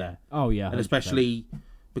be out there. Oh yeah, 100%. And especially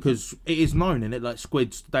because it is known in it, like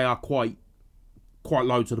squids, they are quite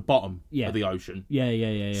low to the bottom of the ocean.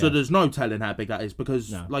 Yeah. So there's no telling how big that is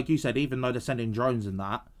because, like you said, even though they're sending drones and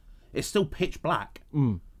that, it's still pitch black.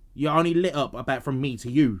 You're only lit up about from me to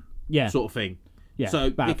you, sort of thing. Yeah, so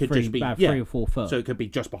it could just be about 3 or 4 foot. So it could be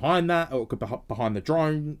just behind that, or it could be behind the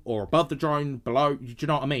drone, or above the drone, below. Do you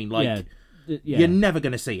know what I mean? Like, you're never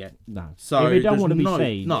going to see it. No. So if you don't want to be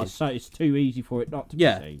seen, no. it's too easy for it not to be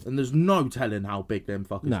seen. And there's no telling how big them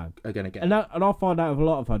fuckers are going to get. And I find out of a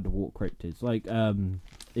lot of underwater cryptids, like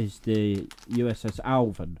is the USS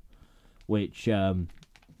Alvin, which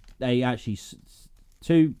they actually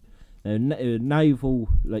two naval,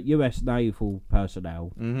 like US naval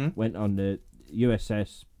personnel went on the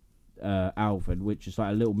USS Alvin, which is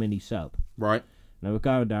like a little mini sub. Right. And they were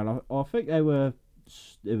going down. I think it was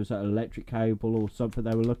like an electric cable or something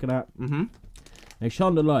they were looking at. Mm-hmm. They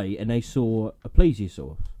shone the light and they saw a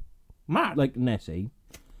plesiosaur. Mad. Like Nessie.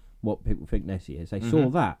 What people think Nessie is. They saw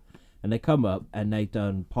that. And they come up and they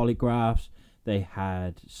done polygraphs. They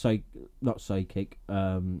had not psychic,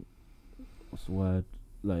 what's the word?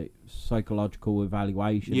 Like psychological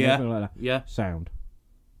evaluation. Yeah. Everything like that. Yeah. Sound.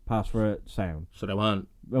 Pass for it, sound. So they weren't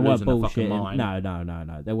bullshit.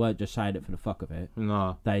 No. They weren't just saying it for the fuck of it.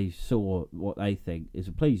 No. They saw what they think is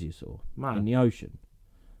a plesiosaur in the ocean.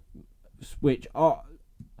 Which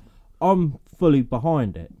I'm fully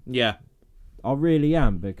behind it. Yeah. I really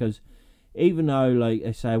am, because even though like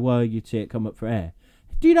they say, well, you'd see it come up for air.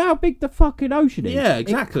 Do you know how big the fucking ocean is? Yeah,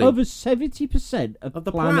 exactly. It covers 70% of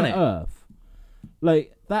the planet Earth.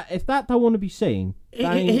 Like that, if that don't want to be seen,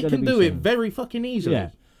 it can do it very fucking easily. Yeah.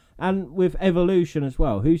 And with evolution as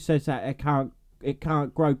well, who says that it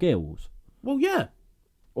can't grow gills? Well, yeah.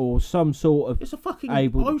 Or some sort of it's a fucking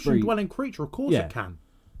ocean-dwelling creature. Of course, it can.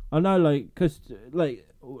 I know, like, because like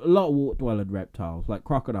a lot of water-dwelling reptiles, like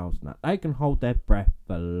crocodiles and that, they can hold their breath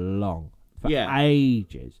for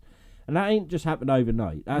ages, and that ain't just happened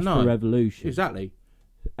overnight. That's for evolution. Exactly.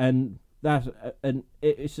 And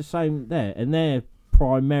it's the same there, and they're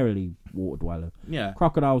primarily water-dwelling. Yeah.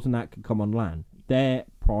 Crocodiles and that can come on land. They're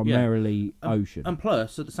primarily ocean. And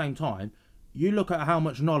plus, at the same time, you look at how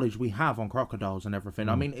much knowledge we have on crocodiles and everything.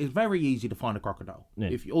 I mean, it's very easy to find a crocodile. Yeah.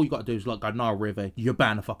 If all you got to do is like go Nile River, you're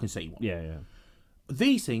bound to fucking see one. Yeah.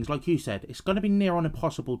 These things, like you said, it's going to be near on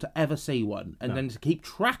impossible to ever see one, and then to keep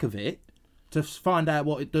track of it, to find out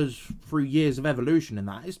what it does through years of evolution and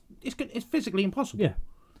that, it's physically impossible. Yeah.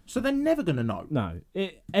 So they're never going to know. No.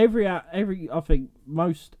 Every I think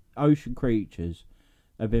most ocean creatures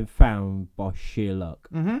have been found by sheer luck.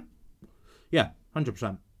 Mm-hmm. Yeah,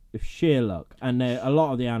 100%. With sheer luck, and a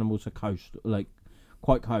lot of the animals are coastal, like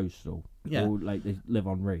quite coastal. Yeah. Or like they live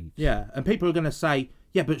on reefs. Yeah, and people are going to say,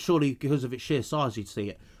 yeah, but surely because of its sheer size you'd see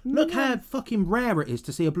it. Look how fucking rare it is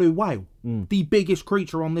to see a blue whale. The biggest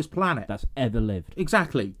creature on this planet. That's ever lived.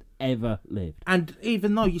 Exactly. Ever lived. And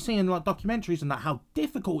even though you see in like documentaries and that how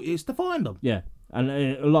difficult it is to find them. Yeah, and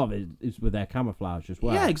a lot of it is with their camouflage as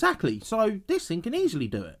well. Yeah, exactly. So this thing can easily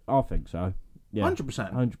do it. I think so. Yeah.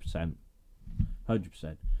 100%.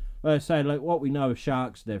 100%. Like I say, like what we know of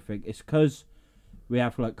sharks and everything, it's because we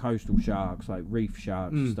have like coastal sharks, like reef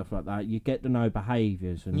sharks and stuff like that. You get to know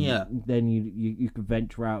behaviours, and then you can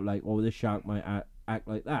venture out like, oh, this shark might act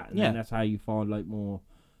like that, and then that's how you find like more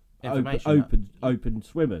open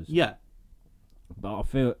swimmers. Yeah, but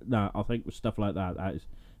I think with stuff like that is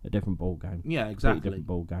a different ball game. Yeah, exactly. Different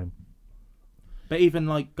ball game. But even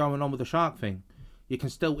like going on with the shark thing, you can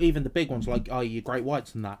still, even the big ones like your great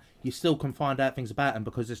whites and that, you still can find out things about them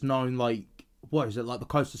because it's known, like, what is it, like the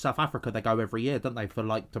coast of South Africa, they go every year, don't they, for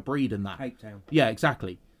like to breed and that. Cape Town. Yeah,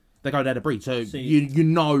 exactly. They go there to breed, so you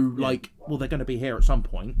know, like, well, they're going to be here at some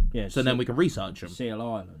point. Yeah. So then we can research them. Seal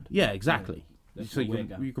Island. Yeah, exactly. Yeah, so you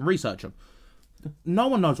can research them. No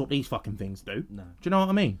one knows what these fucking things do. No. Do you know what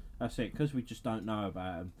I mean? That's it, because we just don't know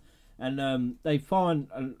about them. And they find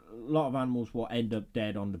a lot of animals what end up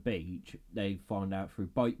dead on the beach. They find out through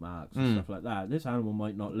bite marks and stuff like that. This animal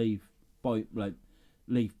might not leave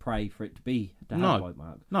prey for it to have bite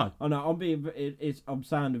marks. No, I know. I'm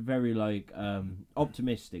sounding very like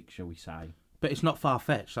optimistic, shall we say? But it's not far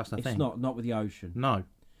fetched. That's the thing. It's not with the ocean. No,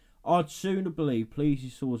 I'd sooner believe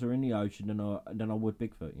plesiosaurs are in the ocean than I would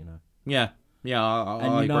Bigfoot. You know. Yeah.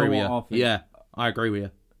 I agree with you. Yeah, I agree with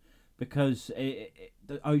you. Because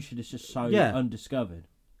the ocean is just so undiscovered.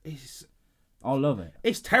 I love it.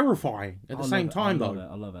 It's terrifying at the same time, though.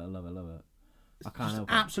 I love it. I can't help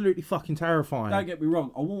it. Absolutely fucking terrifying. Don't get me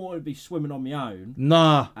wrong. I won't want to be swimming on my own.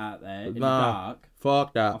 Nah. Out there in the dark.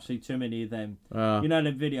 Fuck that. I've seen too many of them. You know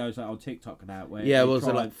them videos that on TikTok and that where was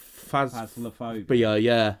it like phasmophobia?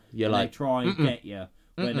 Yeah, like they try and get you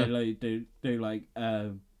where they like, do like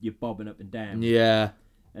you're bobbing up and down. Yeah.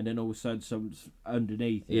 And then all of a sudden someone's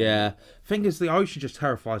underneath. Yeah. Thing is, the ocean just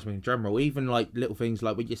terrifies me in general. Even like little things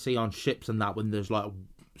like what you see on ships and that, when there's like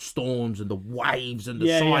storms and the waves and the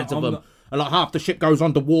sides of them. And like half the ship goes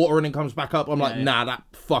underwater and then comes back up. I'm like, nah,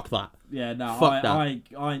 fuck that. Yeah, no, fuck that.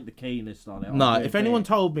 I ain't the keenest on it. No, if anyone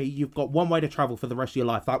told me you've got one way to travel for the rest of your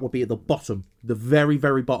life, that would be at the bottom, the very,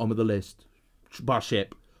 very bottom of the list by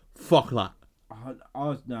ship. Fuck that.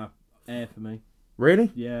 No, air for me.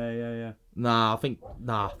 Really? Yeah. Nah, I think,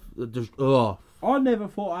 just, I never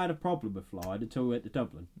thought I had a problem with flying until we went to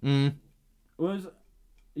Dublin. It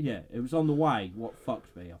was on the way what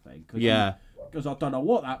fucked me, I think. Yeah. because I don't know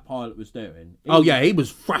what that pilot was doing. He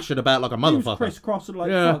was thrashing about like a motherfucker. He was crisscrossing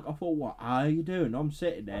like fuck. I thought, what are you doing? I'm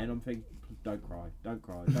sitting there and I'm thinking, don't cry,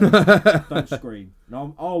 don't scream.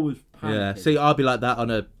 No, I was panicking. Yeah, see, I'd be like that on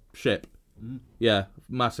a ship. Yeah,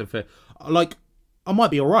 massive fear. Like, I might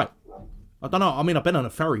be alright. I don't know. I mean, I've been on a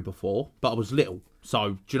ferry before, but I was little.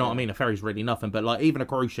 So, do you know what I mean? A ferry's really nothing. But, like, even a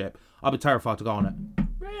cruise ship, I'd be terrified to go on it.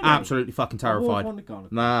 Really? Absolutely fucking terrified.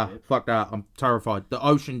 Nah, fuck that. I'm terrified. The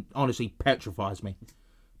ocean, honestly, petrifies me.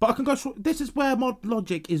 But I can go... This is where my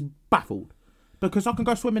logic is baffled. Because I can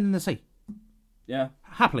go swimming in the sea. Yeah.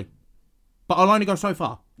 Happily. But I'll only go so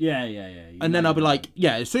far. Yeah. And then I'll be like,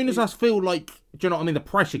 as soon as I feel like, do you know what I mean, the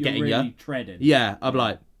pressure getting really you. Treading. Yeah, I'll be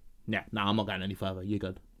like, I'm not going any further. You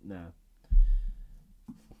good? No.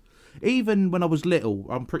 Even when I was little,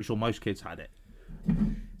 I'm pretty sure most kids had it.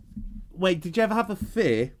 Wait, did you ever have a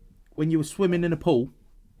fear when you were swimming in a pool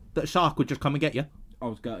that a shark would just come and get you? I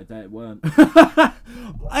was gutted that it weren't.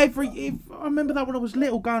 I remember that when I was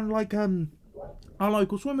little, going like our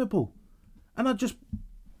local swimming pool, and I just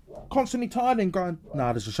constantly tired and going,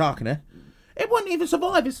 there's a shark in here. It wouldn't even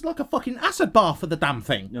survive. It's like a fucking acid bath for the damn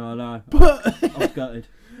thing. No. But I was gutted.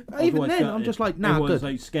 Even then, I'm just like, Everyone's good.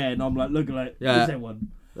 like scared, and I'm like, look at it. Yeah. Is there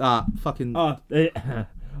one? Fucking.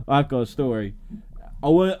 I've got a story.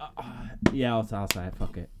 I'll say it.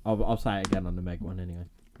 Fuck it. I'll say it again on the Meg one anyway.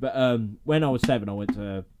 But when I was 7, I went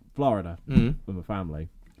to Florida with my family,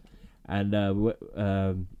 and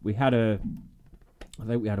we had a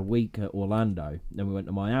week at Orlando. Then we went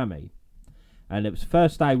to Miami, and it was the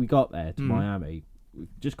first day we got there to Miami. We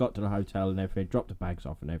just got to the hotel and everything, dropped the bags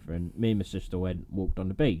off and everything. Me and my sister walked on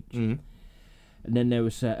the beach, and then there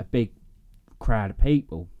was a big crowd of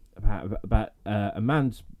people. About a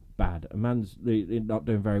man's bad. A man's not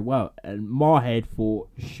doing very well, and my head thought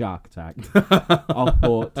Shark Attack. I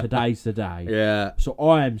thought today's the day. Yeah. So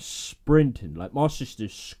I am sprinting, like my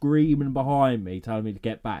sister's screaming behind me, telling me to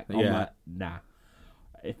get back. I'm like, nah.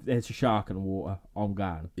 If there's a shark in the water, I'm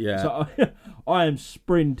going. Yeah. So I am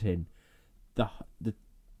sprinting. The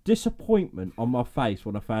disappointment on my face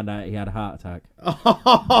when I found out he had a heart attack. It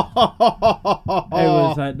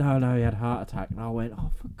was like, no, he had a heart attack. And I went,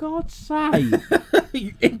 oh, for God's sake.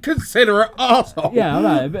 You inconsiderate arsehole. Yeah, I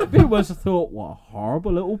know. But people must have thought, what a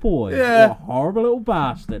horrible little boy. Yeah. What a horrible little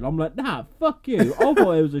bastard. I'm like, nah, fuck you. I thought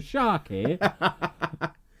there was a shark here.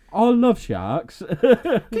 I love sharks.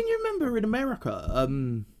 Can you remember in America,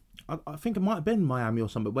 I think it might have been Miami or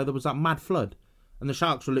something, where there was that mad flood and the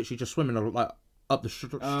sharks were literally just swimming like up the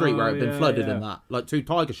street where it had been flooded and that. Like 2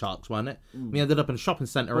 tiger sharks, weren't it? We ended up in a shopping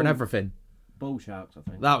centre and everything. Bull sharks, I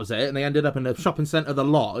think. That was it. And they ended up in a shopping centre, the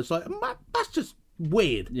lot. It's like, that's just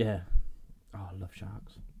weird. Yeah. Oh, I love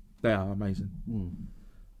sharks. They are amazing.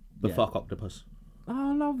 Fuck octopus.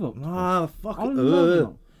 Oh, I love octopus. Fuck I it.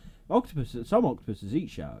 love them. Some octopuses eat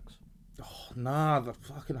sharks. Oh, they're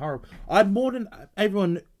fucking horrible. I'm more than...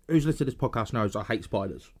 Everyone who's listened to this podcast knows I hate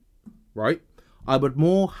spiders. Right? I would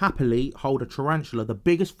more happily hold a tarantula, the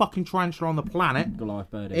biggest fucking tarantula on the planet, Goliath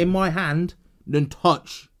bird, in my hand than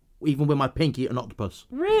touch, even with my pinky, an octopus.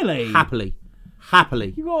 Really? Happily. I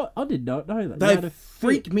did not know that. They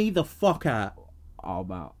freak me the fuck out. Oh,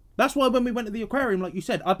 man. That's why when we went to the aquarium, like you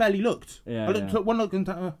said, I barely looked. Yeah, I took one look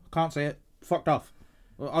and can't see it. Fucked off.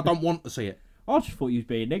 I don't want to see it. I just thought you was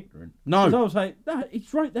being ignorant. No. Because I was like, no,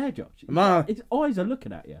 it's right there, Josh. No. Its eyes are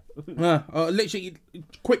looking at you. Literally,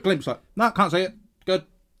 quick glimpse, like, can't see it. Good.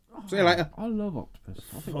 See you later. I love octopus.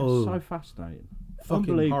 I think it's so fascinating.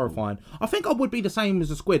 Fucking horrifying. I think I would be the same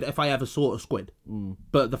as a squid if I ever saw a squid.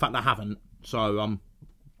 But the fact that I haven't, so I'm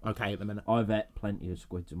okay at the minute. I've ate plenty of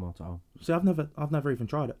squids in my time. See, I've never even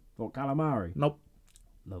tried it. What, calamari? Nope.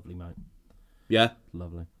 Lovely, mate. Yeah?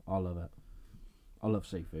 Lovely. I love it. I love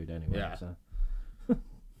seafood anyway. Yeah. So.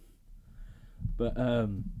 But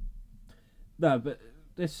no, but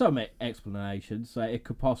there's some explanations. So it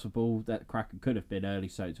could possible that Kraken could have been early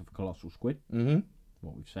stages of a colossal squid.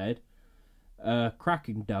 What we've said.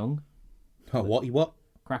 Kraken dung. Oh, what?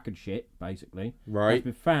 Kraken shit, basically. Right. Has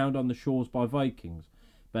been found on the shores by Vikings,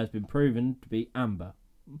 but has been proven to be amber.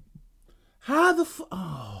 How the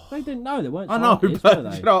They didn't know. They weren't. I know, but were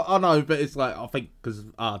they? I know, but it's like I think because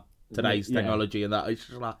today's technology and that, it's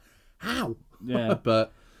just like how. Yeah,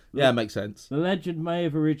 but yeah, it makes sense. The legend may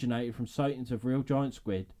have originated from sightings of real giant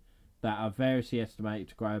squid that are variously estimated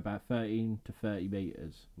to grow about 13 to 30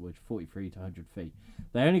 metres, which 43 to 100 feet.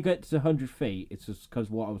 They only get to 100 feet. It's just because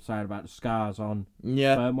what I was saying about the scars on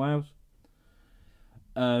sperm whales,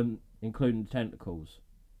 including the tentacles.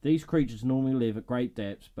 These creatures normally live at great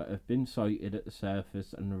depths, but have been sighted at the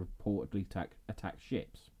surface and reportedly attack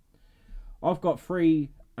ships. I've got 3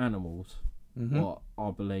 animals, what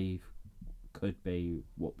I believe could be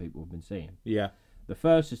what people have been seeing. Yeah. The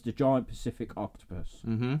first is the giant Pacific octopus.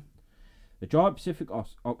 Mm-hmm. The giant Pacific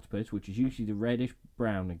octopus, which is usually the reddish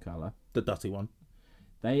brown in colour. The dusty one.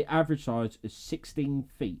 They average size is 16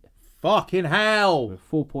 feet. Fucking hell! With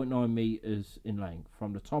 4.9 metres in length.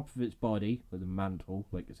 From the top of its body, with a mantle,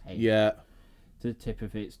 like its head, yeah, to the tip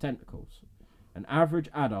of its tentacles. An average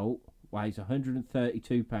adult weighs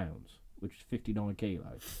 132 pounds, which is 59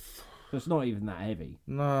 kilos. So it's not even that heavy.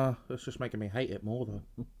 Nah, it's just making me hate it more,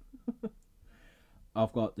 though.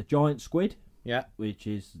 I've got the giant squid. Yeah. Which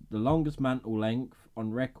is the longest mantle length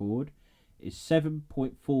on record is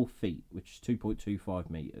 7.4 feet, which is 2.25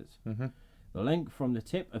 metres. Mm-hmm. The length from the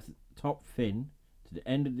tip of the top fin to the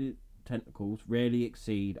end of the tentacles rarely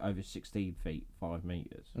exceed over 16 feet, 5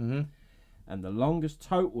 metres. Mm-hmm. And the longest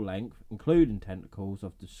total length, including tentacles,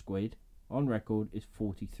 of the squid on record is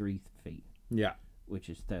 43 feet. Yeah. Which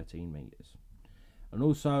is 13 metres. And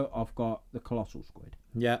also, I've got the colossal squid.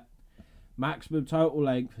 Yeah. Maximum total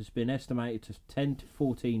length has been estimated to 10 to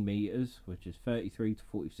 14 metres, which is 33 to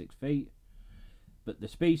 46 feet. But the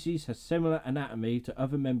species has similar anatomy to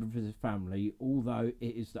other members of the family, although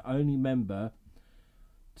it is the only member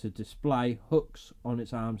to display hooks on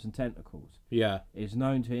its arms and tentacles. Yeah. It is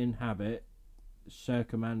known to inhabit the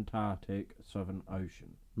circumantarctic Southern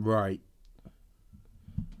Ocean. Right.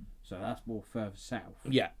 So that's more further south.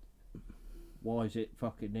 Yeah. Why is it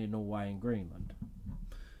fucking in Norway and Greenland?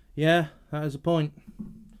 Yeah, that is a point.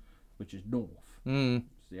 Which is north. Mm.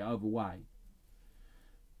 It's the other way.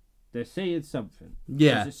 They're seeing something.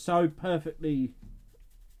 Yeah. It's so perfectly,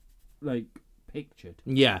 like, pictured.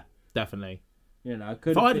 Yeah, definitely. You know,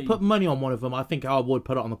 if I had to put money on one of them, I think I would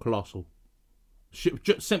put it on the colossal.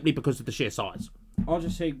 Just simply because of the sheer size. I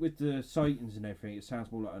just think with the sightings and everything, it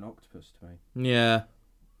sounds more like an octopus to me. Yeah.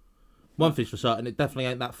 One thing's for certain, it definitely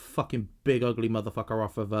ain't that fucking big ugly motherfucker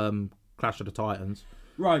off of Clash of the Titans.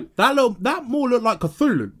 Right. That more looked like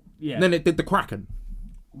Cthulhu than it did the Kraken.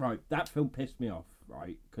 Right. That film pissed me off,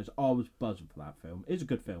 right? Because I was buzzing for that film. It's a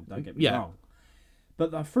good film, don't get me wrong.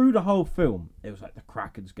 But through the whole film, it was like the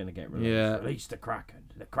Kraken's going to get released. Yeah. Release the Kraken.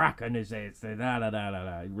 The Kraken is this.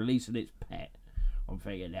 Releasing its pet. I'm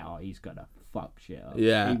thinking, now he's going to fuck shit up.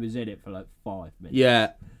 Yeah. He was in it for like 5 minutes.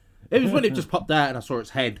 Yeah. It was when it just popped out and I saw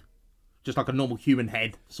its head. Just like a normal human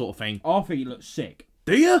head sort of thing. I think it looked sick.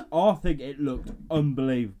 Do you? I think it looked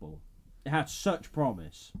unbelievable. It had such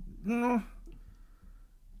promise. I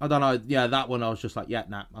don't know. Yeah, that one I was just like, yeah,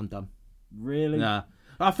 nah, I'm done. Really? Nah.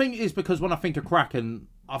 I think it's because when I think of Kraken,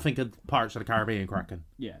 I think of Pirates of the Caribbean Kraken.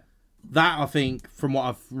 Yeah. That, I think, from what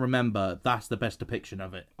I remember, that's the best depiction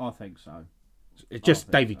of it. I think so. It's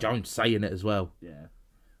just Davy Jones saying it as well. Yeah.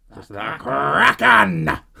 Just that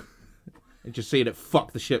Kraken! And just seeing it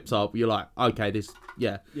fuck the ships up, you're like, okay, this,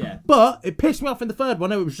 yeah. Yeah. But it pissed me off in the third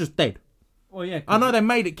one, it was just dead. Well, yeah. I know they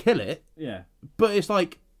made it kill it. Yeah. But it's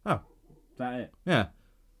like, oh. Is that it? Yeah.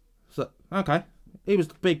 So, okay. He was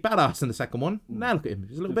the big badass in the second one. Now look at him.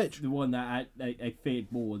 He's a little bitch. The one that they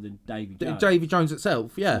feared more than Davy Jones. Davy Jones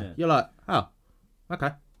itself, yeah. You're like, oh,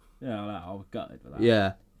 okay. Yeah, I was gutted for that.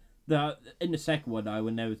 Yeah. In the second one, though,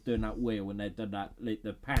 when they was doing that wheel, when they'd done that, like,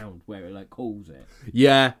 the pound where it, like, calls it.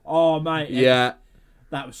 Yeah. Oh, mate. Yeah.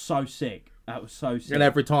 That was so sick. That was so sick. And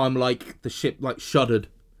every time, like, the ship, like, shuddered.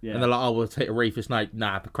 Yeah. And they're like, oh, we'll take a reef. It's like,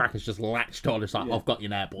 nah, the Kraken's just latched on. It's like, I've got you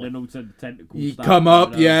now, boy. Then all of a sudden the tentacles you come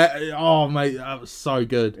up, yeah. Oh, mate, that was so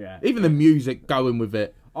good. Yeah. Even the music going with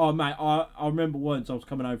it. Oh, mate, I remember once I was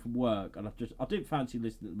coming home from work and I didn't fancy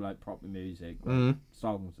listening to, like, proper music, like,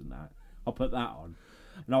 songs and that. I put that on.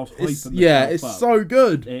 And I was hyping it's up. so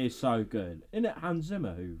good. It is so good. Isn't it Hans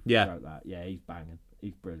Zimmer who wrote that? Yeah, he's banging.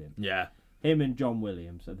 He's brilliant. Yeah. Him and John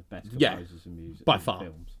Williams are the best composers of music. By far.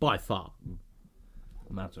 Films. By far.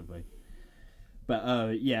 Massively.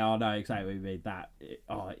 But, yeah, I know exactly what you mean.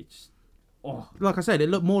 Like I said, it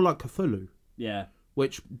looked more like Cthulhu. Yeah.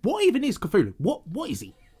 Which, what even is Cthulhu? What is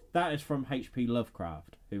he? That is from H.P.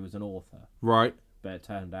 Lovecraft, who was an author. Right. But it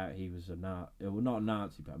turned out he was not a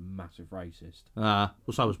Nazi, but a massive racist. Well,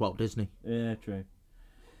 so was Walt Disney. Yeah, true.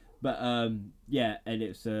 But yeah, and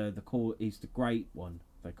it's he's the great one,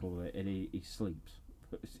 they call it, and he sleeps.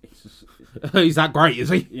 He's that great, is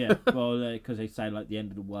he? Yeah, well, because they say like the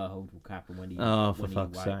end of the world will happen when he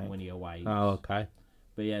when he awakes. Oh, okay.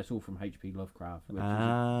 But yeah, it's all from H.P. Lovecraft,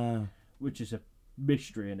 which is a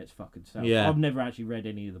mystery in its fucking self. Yeah. I've never actually read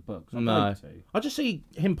any of the books. I'd no, like to. I just see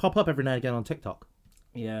him pop up every now and again on TikTok.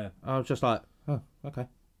 Yeah, I was just like, oh, okay.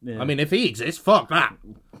 Yeah. I mean, if he exists, fuck that.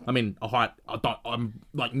 I mean, I'm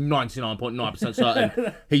like 99.9%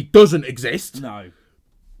 certain he doesn't exist. No.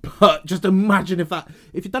 But just imagine if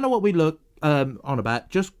you don't know what we look on about,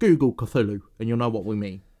 just Google Cthulhu and you'll know what we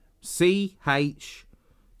mean.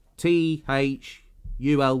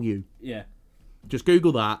 CHTHULU. Yeah. Just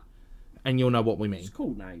Google that, and you'll know what we mean. It's a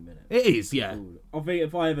cool name, isn't it? It is, yeah. Cool. I think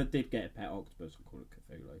if I ever did get a pet octopus, I'd call it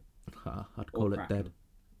Cthulhu. I'd call it Kraken. dead.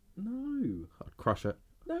 No. I'd crush it.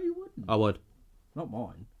 No, you wouldn't. I would. Not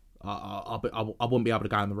mine. I wouldn't be able to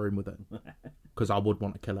go in the room with it because I would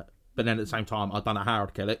want to kill it. But then at the same time, I don't know how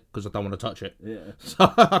I'd kill it because I don't want to touch it. Yeah.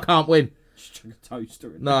 So I can't win. Just chuck a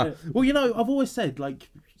toaster in No. there. Well, you know, I've always said, like,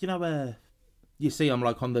 you know, where you see them,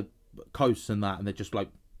 like, on the coast and that, and they're just, like,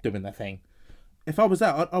 doing their thing. If I was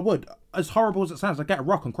there, I would. As horrible as it sounds, I'd get a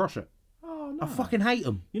rock and crush it. Oh, no. I fucking hate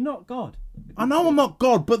them. You're not God. I know I'm not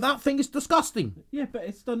God, but that thing is disgusting. Yeah, but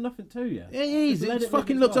it's done nothing to you. It is. It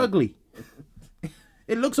fucking looks ugly.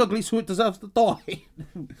 It looks ugly, so it deserves to die.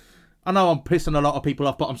 I know I'm pissing a lot of people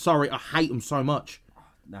off, but I'm sorry. I hate them so much.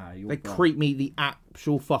 Nah, they creep me the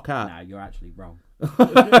actual fuck out. Nah, you're actually wrong.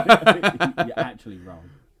 You're actually wrong.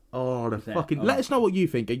 Oh, the fucking... Let us know what you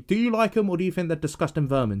think. Do you like them, or do you think they're disgusting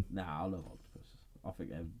vermin? Nah, I love octopuses. I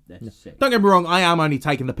think they're sick. Don't get me wrong, I am only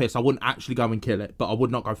taking the piss. I wouldn't actually go and kill it, but I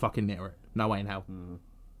would not go fucking near it. No way in hell.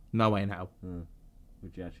 No way in hell. Would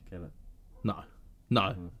you actually kill it? No.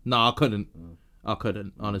 No, I couldn't. I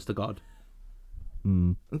couldn't, honest to God.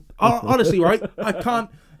 Honestly, right? I can't...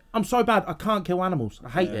 I'm so bad, I can't kill animals. I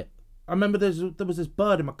hate it. I remember there was this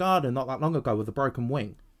bird in my garden not that long ago with a broken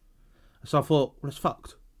wing. So I thought, well, it's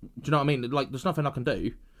fucked. Do you know what I mean? Like, there's nothing I can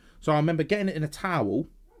do. So I remember getting it in a towel,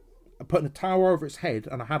 and putting a towel over its head,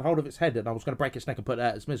 and I had hold of its head, and I was going to break its neck and put it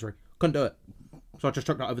out of its misery. Couldn't do it. So I just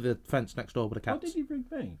chucked it over the fence next door with the cats. Why did you bring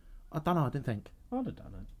me? I don't know, I didn't think. I'd have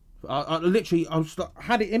done it. I literally,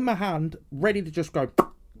 had it in my hand, ready to just go.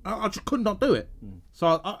 I just could not do it.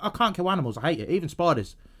 So I can't kill animals. I hate it. Even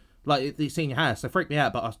spiders. Like, you see in your house, they freak me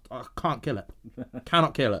out, but I can't kill it.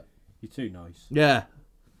 Cannot kill it. You're too nice. Yeah.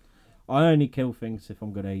 I only kill things if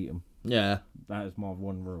I'm going to eat them. Yeah. That is my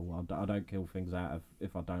one rule. I don't kill things out of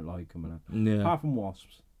if I don't like them. Yeah. Apart from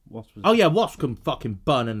wasps. Oh, yeah, wasps can fucking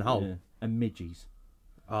burn in the hole. Yeah. And midges.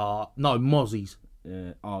 No, mozzies.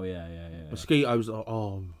 Yeah. Oh, yeah. Mosquitoes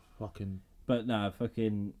are, fucking... But no,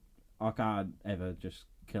 fucking... I can't ever just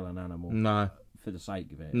kill an animal. No. For the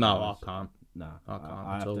sake of it. No, I can't. No, I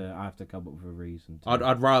can't I have to come up with a reason.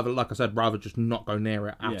 I'd rather, like I said, just not go near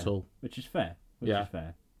it at all. Which is fair.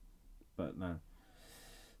 But no.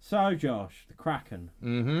 So, Josh, the Kraken.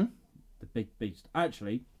 Mm-hmm. The big beast.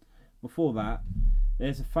 Actually, before that,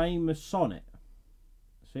 there's a famous sonnet.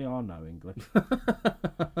 See, I know English.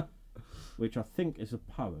 Which I think is a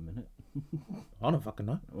poem, isn't it? I don't fucking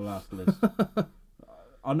know. We'll ask Liz.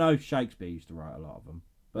 I know Shakespeare used to write a lot of them.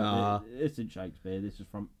 But this isn't Shakespeare. This is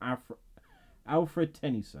from Alfred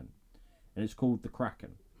Tennyson. And it's called The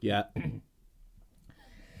Kraken. Yeah.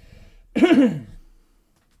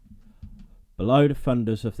 Below the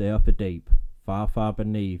thunders of the upper deep, far, far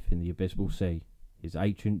beneath in the abysmal sea, his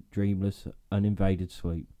ancient, dreamless, uninvaded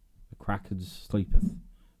sleep, the Kraken sleepeth,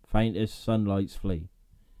 faint as sunlights flee.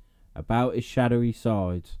 About his shadowy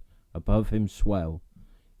sides, above him swell,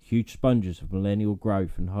 huge sponges of millennial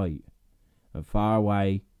growth and height, and far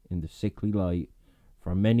away in the sickly light,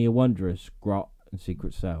 from many a wondrous grot and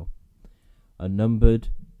secret cell, unnumbered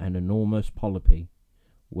and enormous polypi,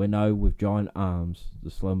 winnow with giant arms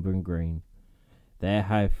the slumbering green. There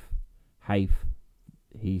hath he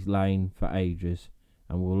lain for ages,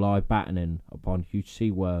 and will lie battening upon huge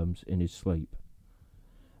sea worms in his sleep,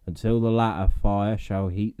 until the latter fire shall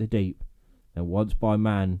heat the deep, then once by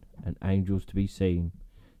man and angels to be seen,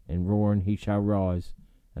 in roaring he shall rise,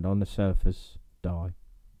 and on the surface die.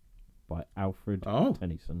 By Alfred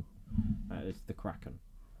Tennyson. That is the Kraken.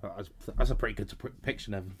 That's a pretty good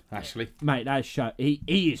depiction of him, actually. Mate, that show, he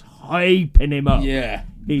is hyping him up. Yeah.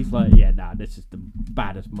 He's like, this is the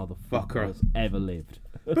baddest motherfucker that's ever lived.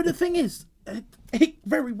 But the thing is, it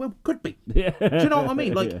very well could be. Yeah. Do you know what I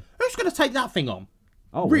mean? Like, who's going to take that thing on?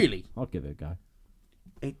 Oh, really? I'll give it a go.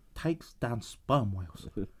 It takes down sperm whales.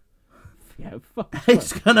 Yeah, fuck.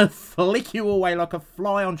 It's going to flick you away like a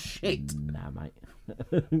fly on shit. Nah, mate.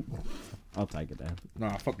 I'll take it down.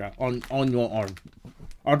 Nah, fuck that. On your own.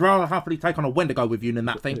 I'd rather happily take on a Wendigo with you than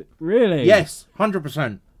that thing. Really? Yes,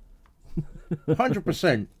 100%.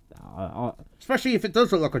 100%. Especially if it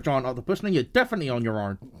does look like a giant octopus, then you're definitely on your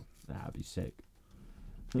own. That'd be sick.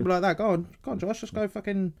 You'd be like that. Go on, Josh. Just go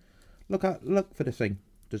fucking look for this thing.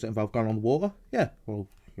 Does it involve going on the water? Yeah. Well,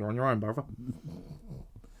 you're on your own, brother.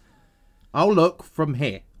 I'll look from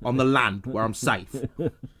here on the land where I'm safe.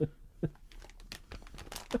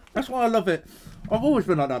 That's why I love it. I've always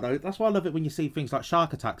been like that, though. That's why I love it when you see things like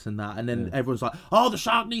shark attacks and that, and then everyone's like, "Oh, the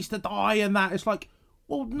shark needs to die," and that. It's like,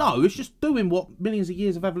 well, no, it's just doing what millions of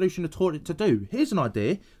years of evolution have taught it to do. Here's an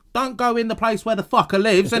idea: Don't go in the place where the fucker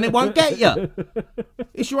lives and it won't get you.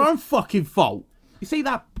 It's your own fucking fault. You see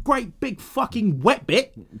that great big fucking wet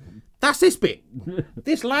bit? That's this bit.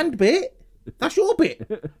 This land bit, that's your bit.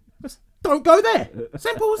 Don't go there.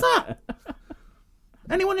 Simple as that.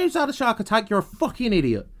 Anyone who's had a shark attack, you're a fucking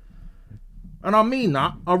idiot. And I mean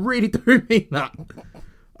that. I really do mean that.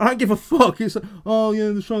 I don't give a fuck. It's oh yeah,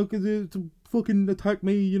 the shark is here to fucking attack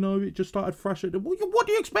me. You know, it just started fresh. What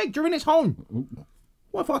do you expect? You're in its home.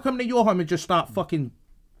 What if I come to your home and just start fucking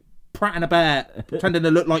prattling about, pretending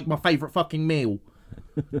to look like my favourite fucking meal?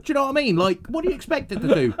 Do you know what I mean? Like, what do you expect it to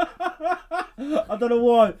do? I don't know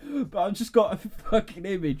why, but I've just got a fucking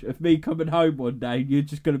image of me coming home one day and you're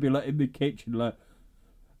just going to be like in the kitchen, like,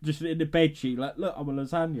 just in the bedsheet, like, look, I'm a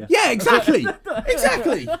lasagna. Yeah, exactly.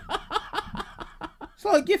 Exactly. It's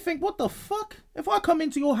like, you think, what the fuck? If I come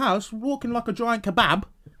into your house walking like a giant kebab,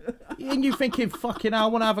 and you thinking, fucking hell, I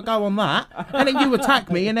want to have a go on that, and then you attack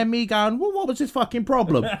me, and then me going, well, what was this fucking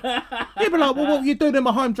problem? You'd be like, well, what were you doing in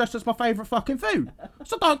my home dressed as my favourite fucking food?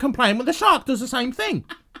 So don't complain when the shark does the same thing.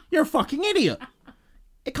 You're a fucking idiot.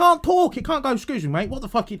 It can't talk. It can't go, excuse me, mate, what the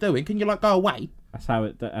fuck are you doing? Can you, like, go away? That's how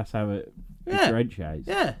it differentiates.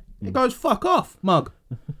 Yeah. It goes, fuck off, mug.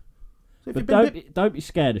 So but don't be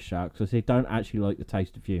scared of sharks, because they don't actually like the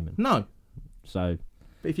taste of human. No. So.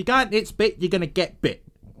 But if you go and it's bit, you're going to get bit.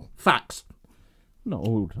 Facts. Not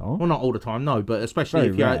all the time. Well, not all the time, no, but especially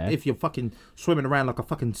if you're fucking swimming around like a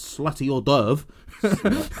fucking slutty hors d'oeuvre,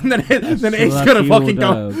 then it's gonna fucking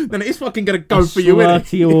go. Then it's fucking gonna go for you, innit?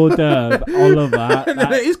 Slutty hors d'oeuvre. I love that. And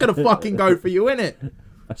then it is gonna fucking go for you, innit?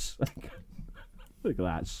 Look at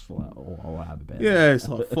that slut. Oh, I'll have a bit. Yeah, it's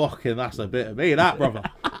like fucking. That's a bit of me, that brother.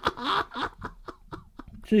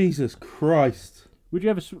 Jesus Christ. Would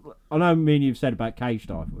you ever? I know me and you've said about cage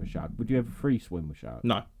diving with a shark. Would you ever free swim with sharks?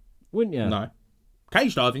 No. Wouldn't you? No.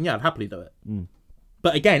 Cage diving, yeah, I'd happily do it.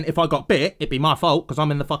 But again, if I got bit, it'd be my fault because I'm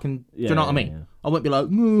in the fucking. Do you know what I mean? Yeah. I wouldn't be like,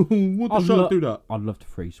 no, what the shark do that? I'd love to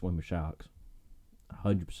free swim with sharks.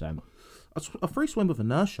 100%. A free swim with a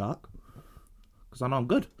nurse shark because I know I'm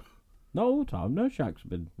good. Not all the time. Nurse sharks have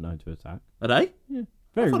been known to attack. Are they? Yeah.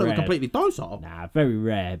 Very rare. They were completely docile. Nah, very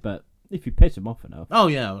rare, but if you piss them off enough. Oh,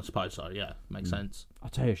 yeah, I suppose so, yeah. Makes sense. I'll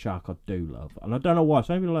tell you a shark I do love, and I don't know why,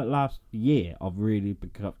 so maybe like last year I've really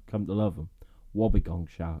come to love them. Wobbegong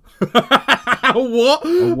sharks. What?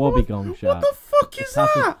 A wobbegong shark. What the fuck is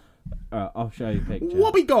that? I'll show you a picture.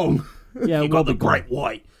 Wobbegong? Yeah, you got the great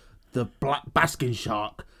white, the black basking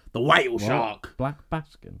shark, the whale shark. Black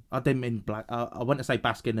baskin? I didn't mean black. I went to say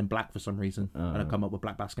baskin and black for some reason. I don't come up with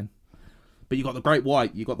black baskin. But you got the great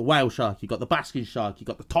white, you got the whale shark, you got the basking shark, you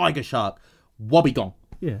got the tiger shark. Wobbegong.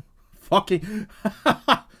 Yeah. Fucking.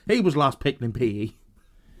 He was last picked in PE.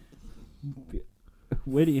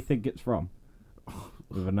 Where do you think it's from?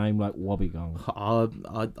 With a name like Wobbegong.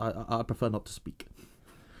 I prefer not to speak.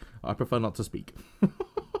 I prefer not to speak.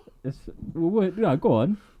 No, go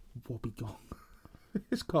on. Wobbegong.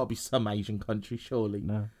 It's got to be some Asian country, surely.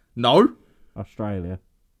 No. No? Australia.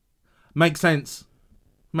 Makes sense.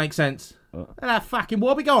 Makes sense. That fucking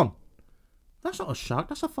Wobbegong. That's not a shark.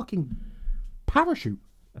 That's a fucking parachute.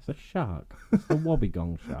 That's a shark. It's a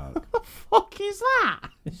Wobbegong shark. What the fuck is that?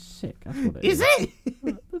 It's sick. That's what it is. Is it?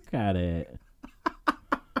 Look at it.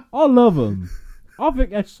 I love them. I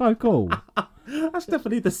think they're so cool. That's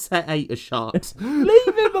definitely the set 8 of sharks.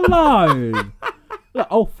 Leave him alone. Look,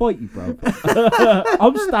 I'll fight you, bro.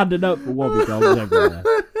 I'm standing up for Wobbegongs everywhere.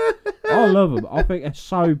 I love them. I think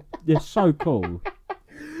they're so cool.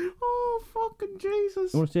 Oh, fucking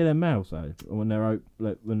Jesus. You want to see their mouths, though? When they're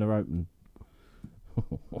open.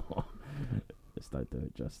 Let's don't do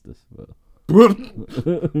it justice. But... I'm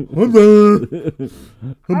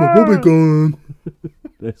a Wobbegong.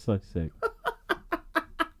 They're so sick.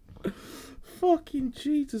 Fucking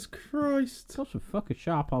Jesus Christ. Got some fucking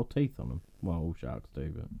sharp old teeth on them. Well, all sharks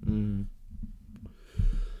do, but...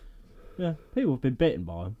 Yeah, people have been bitten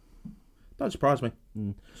by them. Don't surprise me.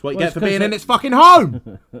 That's what you get for being in its fucking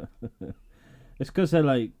home. It's because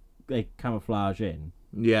they camouflage in.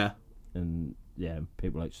 Yeah. And, yeah,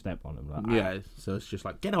 people step on them. Like, yeah, so it's just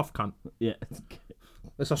like, get off, cunt. Yeah.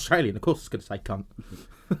 It's Australian, of course it's going to say cunt.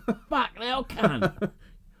 Fuck, they'll cunt.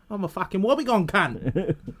 I'm a fucking Wobbegong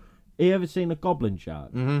cunt. You ever seen a goblin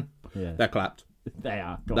shark? Mm-hmm. Yeah. They're clapped. They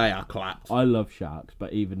are clapped. They are clapped. I love sharks,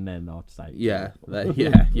 but even then I'd say... Yeah.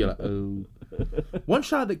 Yeah. You're like, oh. One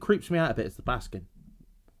shark that creeps me out a bit is the basking.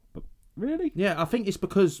 Really? Yeah, I think it's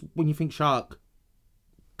because when you think shark,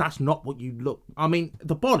 that's not what you look... I mean,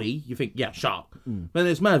 the body, you think, yeah, shark. Then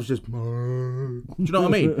its mouth's just... Do you know what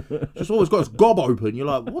I mean? Just always got its gob open. You're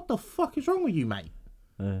like, what the fuck is wrong with you, mate?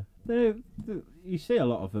 You see a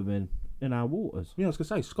lot of them in in our waters. Yeah, I was going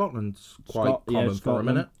to say, Scotland's quite common for a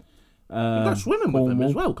minute. You go swimming Cornwall. with them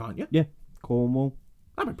as well, can't you? Yeah, Cornwall.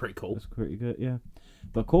 That'd be pretty cool. That's pretty good, yeah.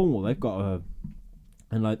 But Cornwall, they've got a...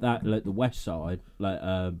 And like that, like the west side, like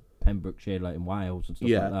Pembrokeshire, like in Wales and stuff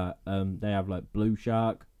like that, they have like blue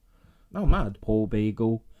shark. Oh, mad. Paul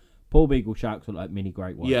Beagle. Paul Beagle sharks are like mini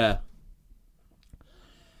great whites. Yeah.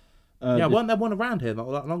 Weren't there one around here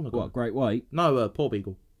not that long ago? What, great white? No, Paul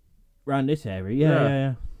Beagle. Around this area,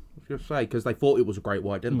 yeah. I was going to say, because they thought it was a great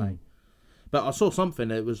white, didn't they? But I saw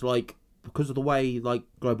something, it was like, because of the way like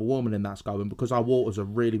global warming and that's going, because our waters are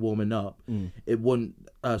really warming up, it wouldn't,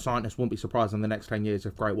 scientists wouldn't be surprised in the next 10 years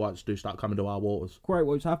if great whites do start coming to our waters. Great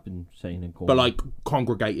whites have been seen in Cornwall. But like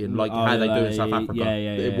congregating, like how they do in South Africa,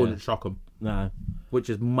 it wouldn't shock them. No. Which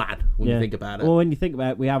is mad when you think about it. Well, when you think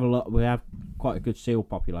about it, we have quite a good seal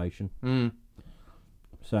population.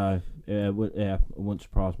 So, it wouldn't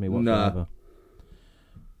surprise me whatsoever. No.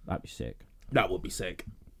 That'd be sick. That would be sick.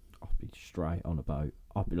 I'd be straight on a boat.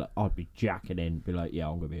 I'd be jacking in, be like, yeah,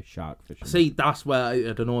 I'm gonna be a shark fisherman. See, that's where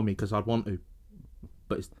it'd annoy me because I'd want to,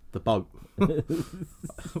 but it's the boat. Do you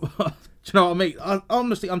know what I mean?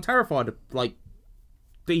 Honestly, I'm terrified of like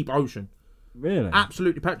deep ocean. Really?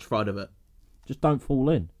 Absolutely petrified of it. Just don't fall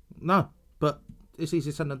in. No, but it's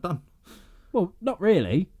easier said than done. Well, not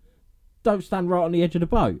really. Don't stand right on the edge of the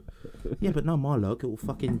boat. Yeah, but no, my luck, it will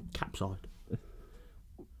fucking capsize.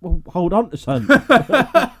 Well, hold on to something.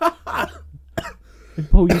 And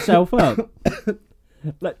pull yourself up.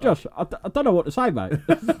 Like, Josh, I don't know what to say, mate.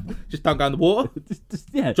 Just don't go in the water.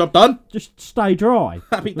 Yeah. Job done. Just stay dry.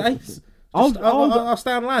 Happy days. I'll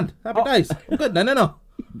stay on land. Happy days. I'm good then, ain't I?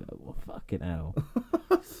 No, well, fucking hell.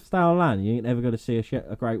 Stay on land. You ain't never going to see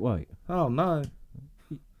a great white. Oh, no.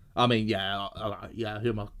 I mean, yeah, who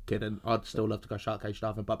am I kidding? I'd still love to go shark cage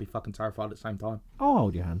diving, but I'd be fucking terrified at the same time. I'll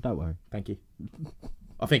hold your hand, don't worry. Thank you.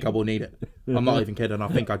 I think I will need it. I'm not even kidding. I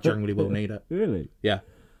think I genuinely will need it. Really? Yeah.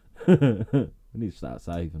 We need to start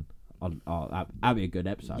saving. That'd be a good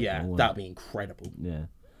episode. Yeah, that'd be incredible. Yeah.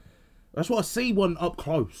 That's what I see one up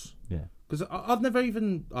close. Yeah. Because I've never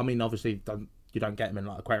even... I mean, obviously, you don't get them in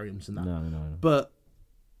like aquariums and that. No. But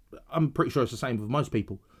I'm pretty sure it's the same with most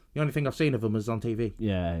people. The only thing I've seen of them is on TV.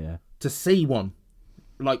 Yeah. To see one,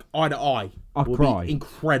 like eye to eye, I'd cry. Be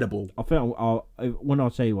incredible. I think when I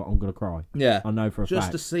see one, I'm gonna cry. Yeah, I know for a fact.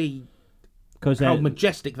 Just to see how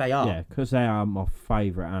majestic they are. Yeah, because they are my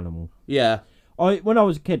favourite animal. Yeah. When I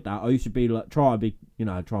was a kid, I used to be like try and be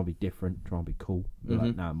different, try and be cool.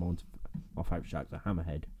 Like, my favourite shark's a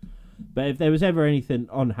hammerhead. But if there was ever anything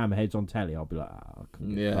on hammerheads on telly, I'd be like,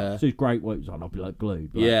 yeah. So great whites on, I'd be like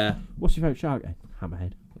glued. Like, yeah. What's your favourite shark?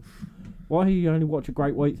 Hammerhead. Why are you only watching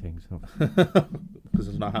great white things? Because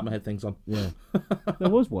there's no hammerhead things on. Yeah. There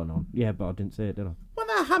was one on. Yeah, but I didn't see it, did I? Well,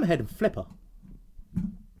 that Hammerhead and Flipper.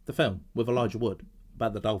 The film with Elijah Wood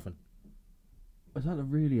about the dolphin. Was that a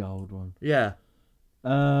really old one? Yeah.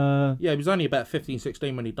 Yeah, he was only about 15,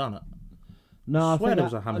 16 when he'd done it. No, I swear there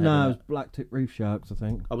was a hammerhead. No, it was black tip reef sharks, I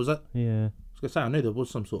think. Oh, was it? Yeah. I was going to say, I knew there was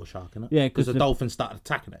some sort of shark in it. Yeah, because the dolphin started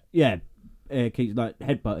attacking it. Yeah. It keeps like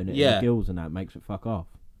headbutting it. Yeah. And the gills and that makes it fuck off.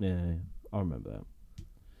 Yeah. I remember that.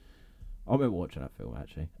 I remember watching that film,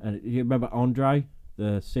 actually. And you remember Andre,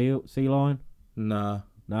 the sea lion? No.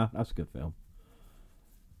 No, that's a good film.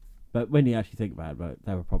 But when you actually think about it,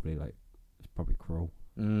 they were probably like, it's probably cruel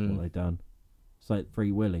what they done. It's like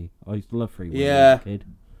Free Willy. I used to love Free Willy as a kid.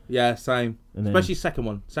 Yeah, same. And especially second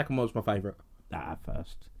one. Second one was my favourite.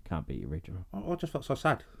 First. Can't beat the original. I just felt so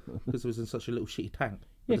sad because it was in such a little shitty tank.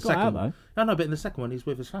 Yeah, the second out, one, though. No, but in the second one, he's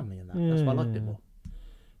with his family and that. Yeah, that's why I liked it more.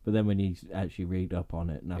 But then when he actually read up on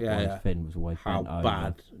it, and that's why his fin was always bent over. How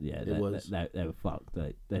bad it was. They were fucked.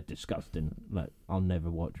 They're disgusting. Like, I'll never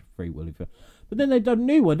watch Free Willy film. But then they done a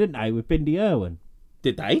new one, didn't they, with Bindi Irwin?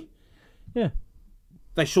 Did they? Yeah.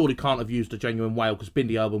 They surely can't have used a genuine whale because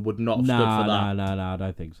Bindi Irwin would not have stood for that. No, I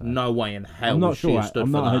don't think so. No way in hell I'm not would sure. she have stood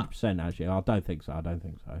I'm for not that. 100% actually. I don't think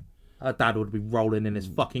so. Her dad would be rolling in his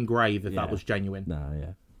fucking grave if that was genuine. No,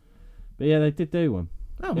 yeah. But yeah, they did do one.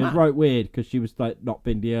 Oh, it was right weird because she was like not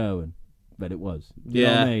Bindi Irwin, but it was. Do you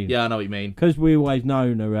know what I mean? Yeah, I know what you mean. Because we always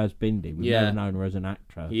known her as Bindi. We've never known her as an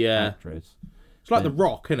actress. It's like The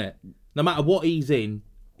Rock, isn't it? No matter what he's in,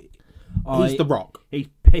 he's The Rock. He's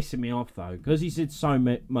pissing me off though because he said so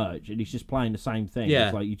much and he's just playing the same thing. Yeah.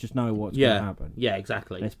 It's like you just know what's going to happen. Yeah,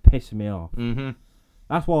 exactly. And it's pissing me off. Mm-hmm.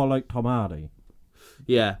 That's why I like Tom Hardy.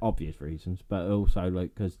 Yeah. Obvious reasons, but also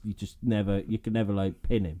like because you can never like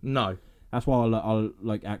pin him. No. That's why I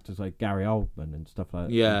like actors like Gary Oldman and stuff like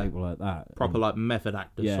that. Yeah. People like that. Proper like method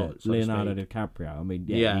actors. Yeah, so Leonardo DiCaprio. I mean,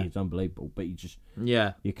 he's unbelievable, but you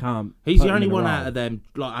can't. He's the only one out of them,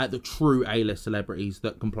 like out of the true A-list celebrities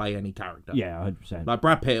that can play any character. Yeah, 100%. Like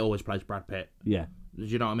Brad Pitt always plays Brad Pitt. Yeah. Do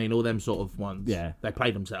you know what I mean? All them sort of ones. Yeah. They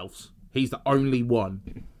play themselves. He's the only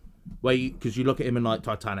one where because you look at him in like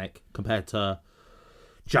Titanic compared to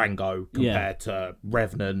Django, compared to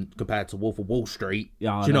Revenant, compared to Wolf of Wall Street.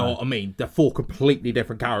 Yeah, do you know what I mean? They're 4 completely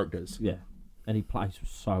different characters. Yeah, and he plays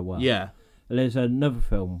so well. Yeah. And there's another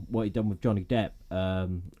film, what he done with Johnny Depp,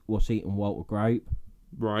 What's Eating Walter Grape.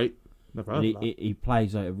 Right. Never heard of that. He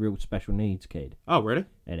plays like a real special needs kid. Oh, really?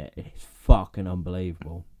 And it's fucking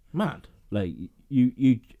unbelievable. Mad. Like,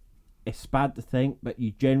 you it's bad to think, but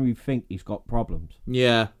you genuinely think he's got problems.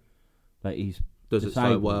 Yeah. Like, he's does it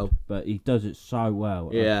so well. But he does it so well.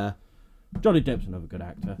 Yeah. Johnny Depp's another good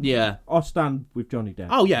actor. Yeah. I'll stand with Johnny Depp.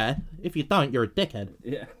 Oh, yeah. If you don't, you're a dickhead.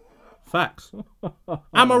 Yeah. Facts.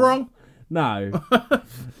 Am I wrong? No.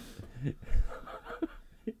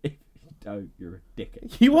 If you don't, you're a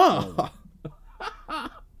dickhead. You are.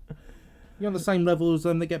 You're on the same level as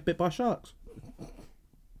them that get bit by sharks.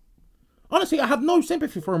 Honestly, I have no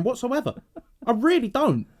sympathy for him whatsoever. I really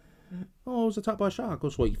don't. Oh, I was attacked by a shark.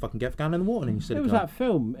 That's what you fucking get for going in the water and you silly It was cunt. that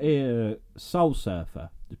film, Soul Surfer.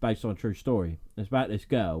 It's based on a true story. It's about this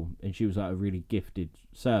girl, and she was like a really gifted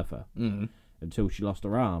surfer until she lost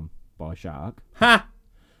her arm by a shark. Ha!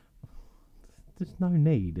 There's no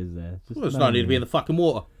need, is there? There's no need to be in the fucking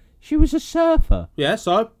water. She was a surfer. Yeah,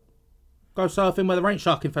 so go surfing where there ain't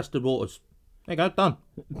shark-infested waters. There you go, done.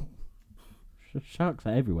 Sharks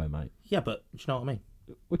are everywhere, mate. Yeah, but you know what I mean?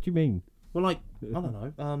 What do you mean? Well, like, I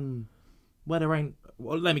don't know. Where there ain't...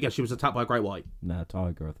 Well, let me guess, she was attacked by a great white. No,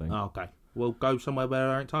 tiger, I think. Oh, okay. Well, go somewhere where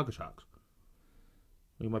there ain't tiger sharks.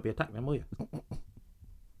 You won't be attacked then, will you?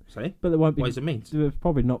 See? But there won't be... Ways and means. There's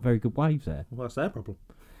probably not very good waves there. Well, that's their problem.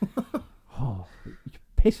 Oh, you're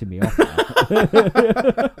pissing me off now.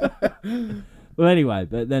 Well, anyway,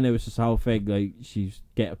 but then there was this whole thing, like, she's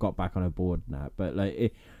got back on her board and that. But,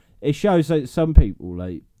 like, it shows that some people,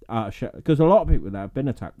 like, because a lot of people that have been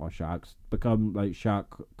attacked by sharks become like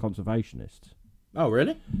shark conservationists. Oh,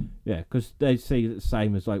 really? Yeah, because they see it the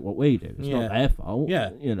same as like what we do. It's not their fault. Yeah,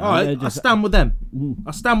 you know. I stand with them.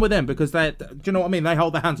 I stand with them because they. Do you know what I mean? They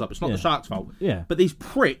hold their hands up. It's not the shark's fault. Yeah. But these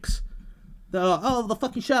pricks, they're like, oh, the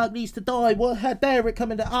fucking shark needs to die. Well, how dare it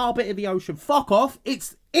come into our bit of the ocean? Fuck off!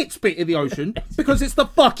 It's bit of the ocean because it's the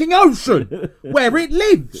fucking ocean where it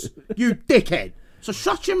lives. You dickhead. So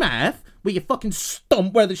shut your mouth with your fucking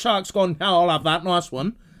stomp where the shark's gone, oh, I'll have that, nice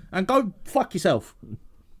one, and go fuck yourself.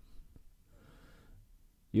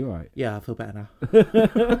 You right? Yeah, I feel better now.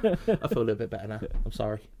 I feel a little bit better now. I'm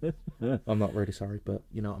sorry. I'm not really sorry, but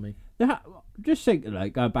you know what I mean. Just thinking,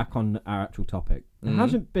 like, going back on our actual topic, there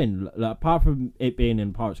hasn't been, like, apart from it being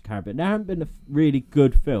in Pirates of the Caribbean, there hasn't been a really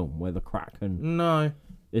good film where the Kraken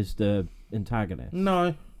is the antagonist.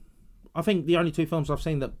 No. I think the only 2 films I've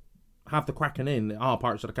seen that have the Kraken in are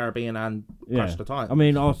Pirates of the Caribbean and Crash the Titan. I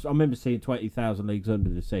mean, I remember seeing 20,000 Leagues Under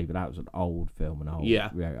the Sea, but that was an old film,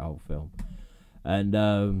 very old film. And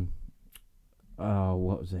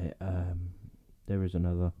what was it? There is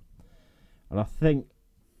another, and I think,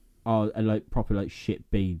 like proper like shit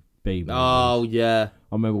B. Oh yeah,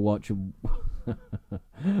 I remember watching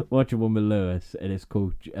one with Lewis, and it's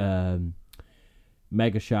called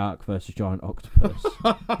Mega Shark versus Giant Octopus.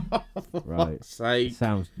 Right. It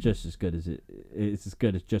sounds just as good as it's as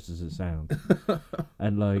good as just as it sounds.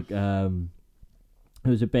 And like there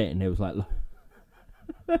was a bit and it was like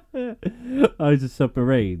loads of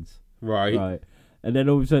submarines. Right. And then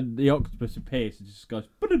all of a sudden the octopus appears and just goes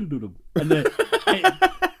and then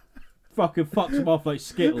it fucking fucks them off like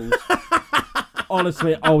Skittles.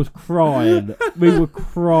 Honestly, I was crying. We were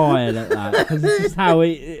crying at that because this is how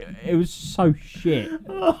it was so shit.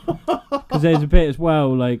 Because there's a bit as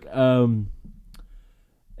well, like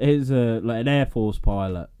it's like an Air Force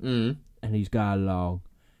pilot, and he's going along,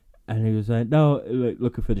 and he was like, "No, like,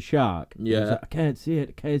 looking for the shark." Yeah, like, I can't see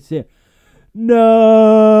it.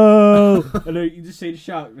 No, and then you just see the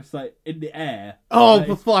shark just like in the air. Oh, like,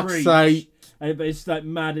 for fuck's sake! But it's like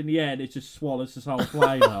mad in the air, and it just swallows this whole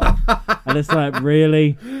plane up. And it's like,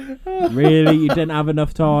 really, you didn't have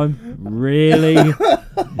enough time, really.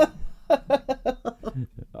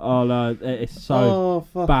 Oh no, it's so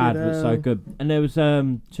bad, but so good. And there was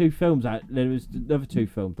 2 films out. There was another 2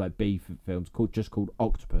 films like B films called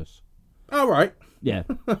Octopus. Oh right. Yeah.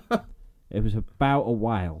 It was about a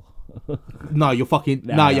whale. No, you're fucking.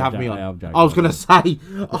 No, you're having me on. I'm I was gonna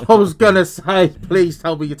say. Please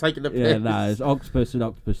tell me you're taking the piss. Yeah, no, it's Octopus and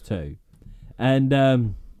Octopus 2,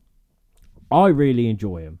 and I really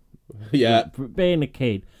enjoy them. Yeah. For being a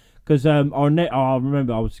kid. Because I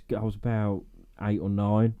remember I was about 8 or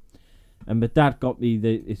 9. And my dad got me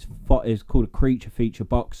it's called a Creature Feature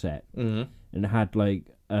box set. Mm-hmm. And it had like,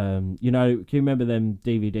 can you remember them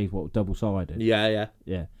DVDs, what, double-sided? Yeah.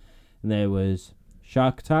 And there was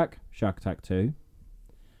Shark Attack 2.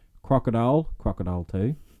 Crocodile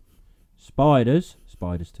 2. Spiders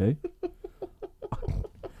 2.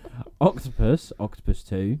 Octopus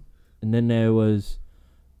 2. And then there was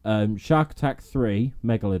Shark Attack 3,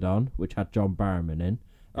 Megalodon, which had John Barrowman in.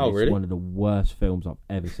 Oh, really? It's one of the worst films I've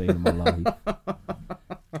ever seen in my life.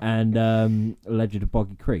 And Legend of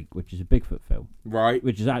Boggy Creek, which is a Bigfoot film. Right.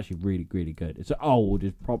 Which is actually really, really good. It's old,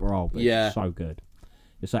 it's proper old, but it's so good.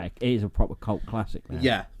 It's like, it is a proper cult classic now.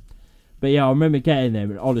 Yeah. But yeah, I remember getting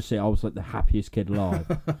them, and honestly, I was like the happiest kid alive.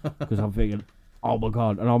 Because I'm thinking, oh my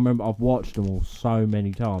God. And I remember I've watched them all so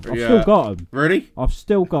many times. I've still got them. Really? I've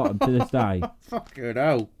still got them to this day. Fucking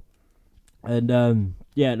hell. And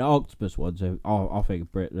the octopus ones, I think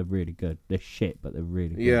they're really good. They're shit, but they're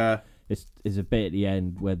really good. Yeah. It's a bit at the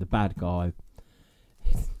end where the bad guy,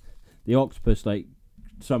 the octopus, like,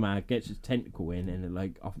 somehow gets his tentacle in, and it,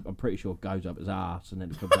 like, I'm pretty sure it goes up his ass, and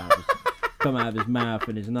then it comes out of his mouth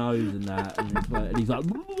and his nose and that, and he's like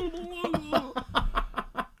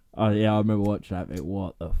oh yeah, I remember watching that bit.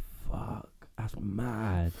 What the fuck? That's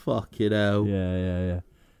mad. Fucking hell. Yeah.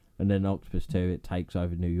 And then Octopus 2, it takes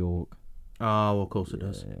over New York. Oh, well, of course it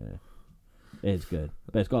does. Yeah. It's good.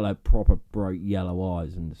 But it's got like proper bright yellow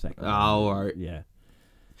eyes in the second one. Oh, right. Yeah.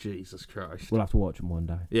 Jesus Christ. We'll have to watch them one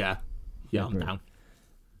day. Yeah, I'm down.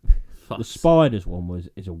 The Spiders one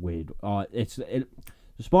is a weird. The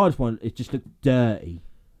Spiders one, it just looked dirty.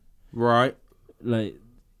 Right. Like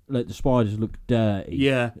the spiders look dirty.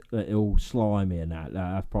 Yeah. Like, they're all slimy and that.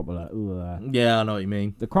 That's probably like, ugh. Yeah, I know what you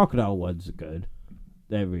mean. The crocodile ones are good.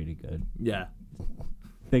 They're really good. Yeah.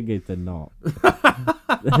 Thing is, they're not.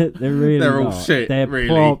 They're really They're not. all shit, They're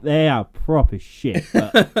really. They are proper shit,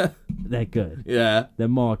 but they're good. Yeah. They're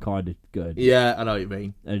my kind of good. Yeah, I know what you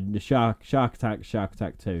mean. And the Shark Attack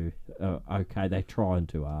 2, okay, they're trying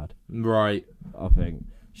too hard. Right. I think.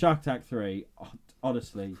 Shark Attack 3,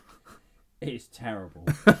 honestly, it's terrible.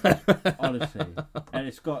 Honestly. And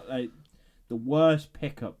it's got like the worst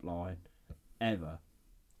pickup line ever.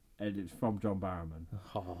 And it's from John Barrowman.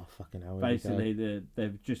 Oh, fucking hell. Basically, they're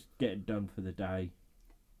just getting done for the day.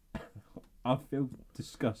 I feel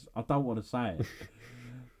disgusted. I don't want to say it.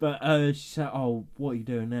 But she said, oh, what are you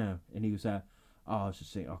doing now? And he was I was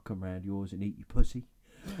just saying, I'll come round yours and eat your pussy.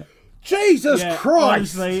 Jesus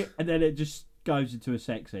Christ! Honestly, and then it just goes into a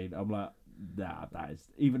sex scene. I'm like, nah, that is...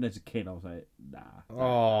 Even as a kid, I was like,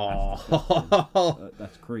 nah.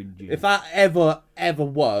 That's cringy. If that ever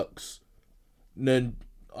works, then...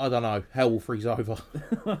 I don't know. Hell will freeze over.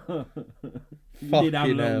 You need to have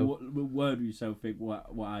a little word with yourself. Think, what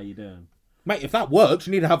are you doing, mate? If that works,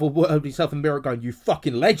 you need to have a word with yourself in the mirror, going, "You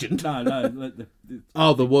fucking legend." No.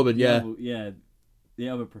 The woman, the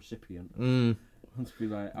other recipient. Wants to be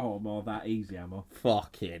like, oh, am I that easy? Am I?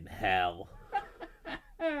 Fucking hell.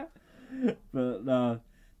 But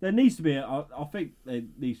there needs to be. I think there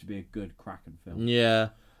needs to be a good Kraken film.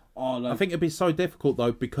 Yeah. I think it'd be so difficult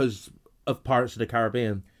though because of Pirates of the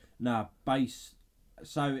Caribbean.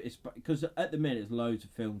 So it's because at the minute there's loads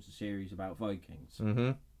of films and series about Vikings.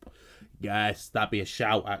 Mm-hmm. Yes, that'd be a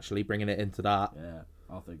shout. Actually, bringing it into that. Yeah,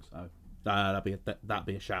 I think so. That'd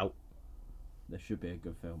be a shout. There should be a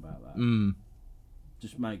good film about that.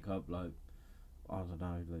 Just make up like I don't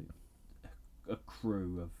know, like a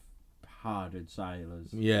crew of hardened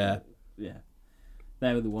sailors. Yeah.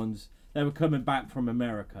 They were the ones. They were coming back from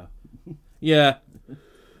America. Yeah.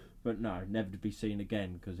 But no, never to be seen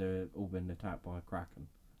again because they've all been attacked by a Kraken.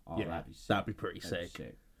 Oh, yeah, that'd be pretty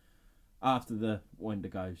sick. After the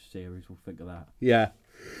Wendigo series, we'll figure that. Yeah.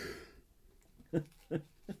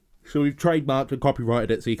 So we've trademarked and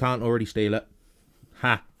copyrighted it, so you can't already steal it.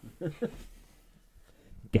 Ha.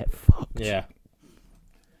 Get fucked. Yeah.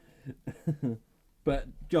 But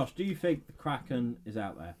Josh, do you think the Kraken is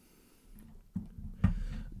out there?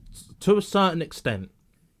 To a certain extent.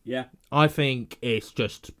 Yeah. I think it's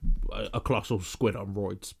just a colossal squid on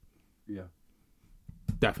roids. Yeah.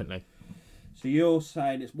 Definitely. So you're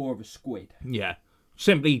saying it's more of a squid? Yeah.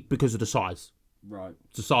 Simply because of the size. Right.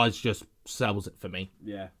 The size just sells it for me.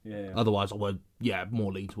 Yeah. Otherwise I would,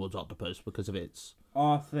 more lean towards octopus because of its...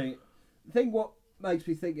 I think what makes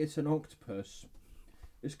me think it's an octopus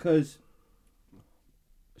is because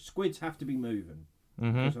squids have to be moving.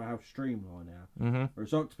 Because of how streamlined they are.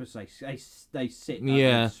 Whereas octopus, they sit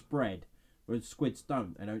and spread. Whereas squids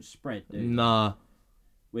don't. They don't spread, do they? Nah.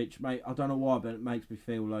 Which, mate, I don't know why, but it makes me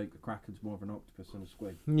feel like a Kraken's more of an octopus than a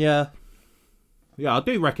squid. Yeah. Yeah, I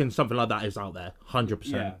do reckon something like that is out there. 100%.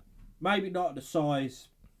 Yeah. Maybe not the size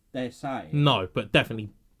they're saying. No, but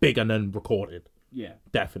definitely bigger than recorded. Yeah.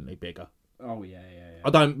 Definitely bigger. Oh, yeah. I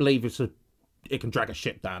don't believe it can drag a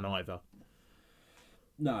ship down either.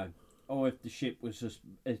 No. Or if the ship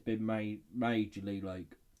has been made majorly,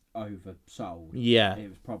 like, oversold. Yeah. It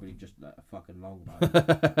was probably just like a fucking longboat.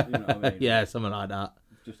 You know what I mean? Yeah, something like that.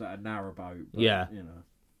 Just like a narrow boat. But, yeah. You know.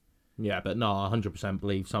 Yeah, but no, I 100%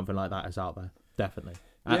 believe something like that is out there. Definitely.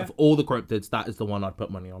 Out of all the cryptids, that is the one I'd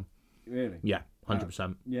put money on. Really? Yeah,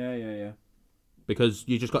 100%. Yeah. Because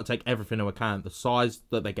you just got to take everything into account. The size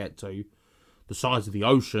that they get to, the size of the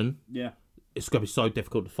ocean. Yeah. It's going to be so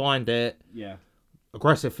difficult to find it. Yeah.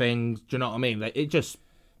 Aggressive things. Do you know what I mean? It just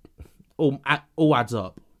all adds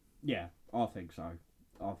up. Yeah, I think so.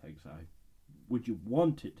 Would you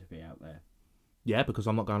want it to be out there? Yeah, because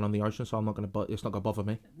I'm not going on the ocean, so it's not going to bother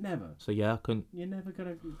me. Never. So yeah, I couldn't. You're never going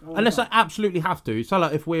to go unless I absolutely have to. So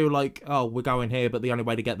like if we're like, oh, we're going here, but the only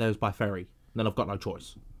way to get there is by ferry, then I've got no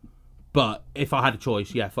choice. But if I had a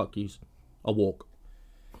choice, yeah, fuck yous. I'll walk.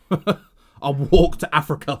 I'll walk to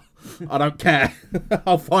Africa. I don't care.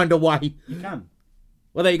 I'll find a way. You can.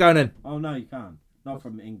 Where are you going in? Oh, no, you can't. Not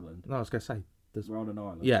from England. No, I was going to say. We're on an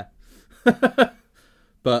island. Yeah.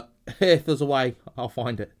 But if there's a way, I'll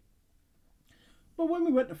find it. Well, when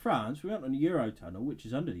we went to France, we went on the Eurotunnel, which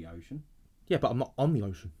is under the ocean. Yeah, but I'm not on the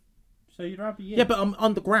ocean. So you'd have Yeah, but I'm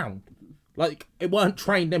underground. Like, it weren't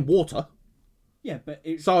trained in water. Yeah, but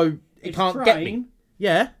it's... So, it can't get me.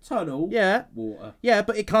 Yeah. Tunnel. Yeah. Water. Yeah,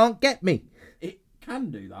 but it can't get me. It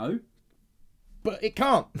can do, though. But it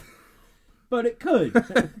can't. But it could.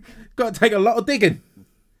 Got to take a lot of digging.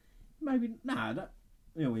 Maybe... Nah, that...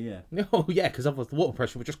 Oh, yeah. Oh, yeah, because otherwise the water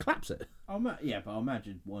pressure would just collapse it. Yeah, but I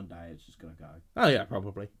imagine one day it's just going to go. Oh, yeah,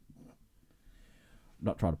 probably.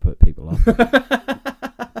 Not trying to put people off.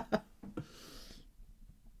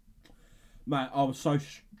 Mate, I was so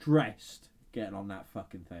stressed getting on that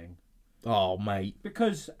fucking thing. Oh, mate.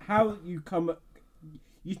 Because how you come...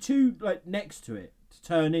 You're too, like, next to it to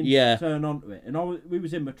turn onto it. And we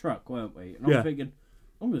was in my truck, weren't we? And I was thinking,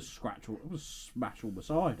 I'm going to smash all my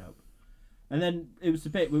side up. And then it was the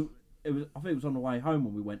bit, I think it was on the way home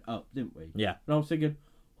when we went up, didn't we? Yeah. And I was thinking,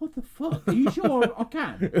 what the fuck? Are you sure I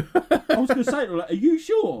can? I was going to say, like, are you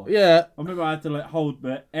sure? Yeah. I remember I had to, like, hold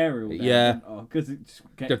the aerial down. Yeah. Because it just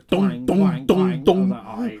kept twang. I was like,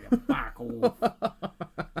 I need to back off.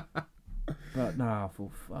 But no, I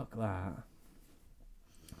thought, fuck that.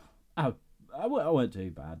 I wasn't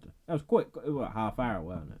too bad. That was quick. It was a half hour,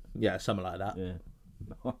 wasn't it? Yeah, something like that. Yeah.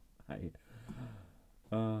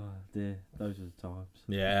 Oh dear, those are the times.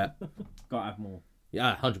 Yeah. Gotta have more.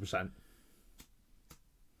 Yeah, 100%.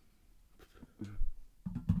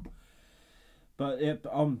 But yeah,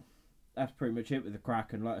 that's pretty much it with the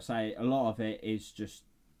Kraken. Like I say, a lot of it is just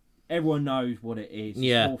everyone knows what it is.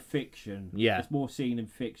 Yeah. It's more fiction. Yeah. It's more seen in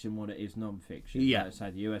fiction what it is non-fiction. Yeah. Like I say,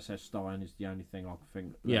 the USS Stein is the only thing I can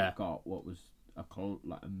think that got what was a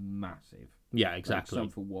massive. Yeah, exactly. Like something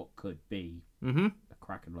for what could be a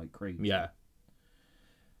Kraken-like creature. Yeah.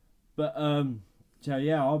 But so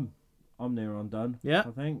yeah, I'm near on done. Yeah.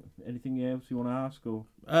 I think. Anything else you want to ask or?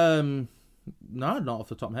 No, not off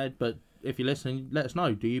the top of my head. But if you're listening, let us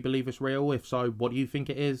know. Do you believe it's real? If so, what do you think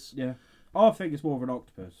it is? Yeah. I think it's more of an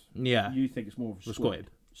octopus. Yeah. You think it's more of a squid.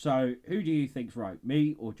 So who do you think's right,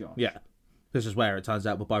 me or Josh? Yeah. This is where it turns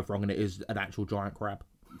out we're both wrong, and it is an actual giant crab.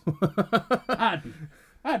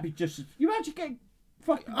 I'd be just. You imagine getting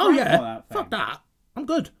fucking. Oh yeah. By that thing. Fuck that. I'm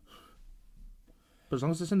good. But as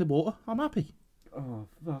long as it's in the water, I'm happy. Oh,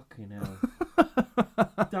 fucking hell.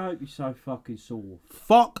 Don't be so fucking sore.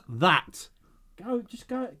 Fuck that. Just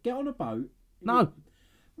go, get on a boat. No.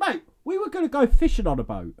 Mate, we were going to go fishing on a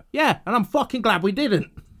boat. Yeah, and I'm fucking glad we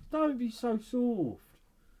didn't. Don't be so soft.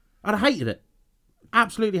 I'd hated it.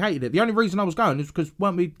 Absolutely hated it. The only reason I was going is because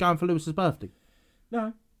weren't we going for Lewis's birthday?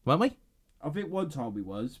 No. Weren't we? I think one time we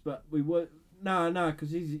was, but we were... No,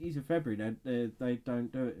 because he's in February. They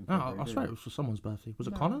don't do it in February. I swear it was for someone's birthday. Was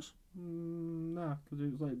it Connor's? No, because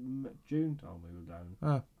it was like June time we were going.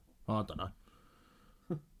 Oh, I don't know.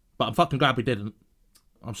 But I'm fucking glad we didn't.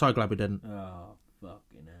 I'm so glad we didn't. Oh,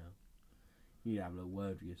 fucking hell. You need to have a little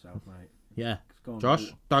word for yourself, mate. Yeah.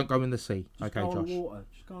 Josh, don't go in the sea. Just okay, go on Josh. the water.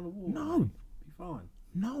 Just go on the water. No. Mate. Be fine.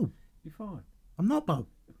 No. Be fine. I'm not, Bo.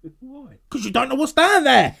 Why? Because you don't know what's down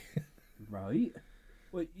there. Right.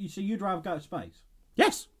 Well, so you'd rather go to space?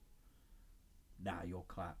 Yes. Nah, you're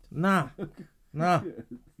clapped. Nah.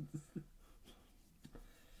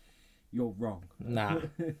 You're wrong. Nah.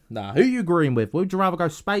 Who are you agreeing with? Would you rather go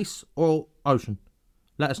space or ocean?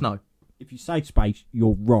 let us know. If you say space,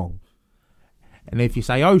 you're wrong. And if you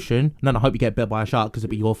say ocean, then I hope you get bit by a shark because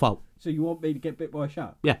it'll be your fault. So you want me to get bit by a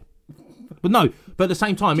shark? Yeah. But at the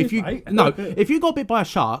same time, if you got bit by a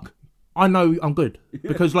shark, I know I'm good.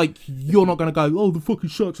 Because, like, you're not going to go, oh, the fucking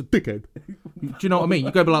shark's a dickhead. Do you know what I mean?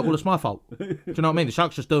 You're going to be like, well, it's my fault. Do you know what I mean? The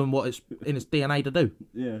shark's just doing what it's in its DNA to do.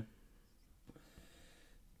 Yeah.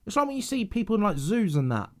 It's like when you see people in, like, zoos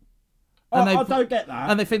and that. And I don't get that.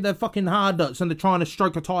 And they think they're fucking hard nuts and they're trying to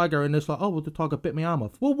stroke a tiger and it's like, oh, well, the tiger bit my arm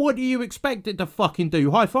off. Well, what do you expect it to fucking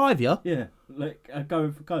do? High five you? Yeah, like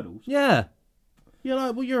going for cuddles. Yeah. You're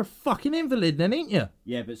like, well, you're a fucking invalid then, ain't you?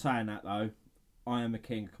 Yeah, but saying that, though, I am a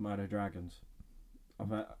king of Komodo dragons.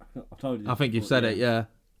 I told you this. I think you've said it, yeah.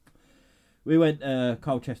 We went to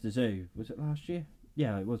Colchester Zoo. Was it last year?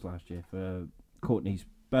 Yeah, it was last year for Courtney's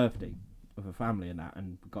birthday of a family and that,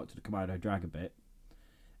 and we got to the Komodo dragon bit.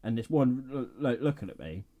 And this one, like, looking at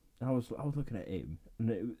me, and I was looking at him,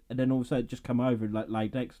 and then all of a sudden, it just come over and like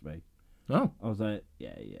laid next to me. Oh, I was like,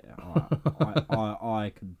 yeah,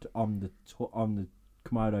 I'm the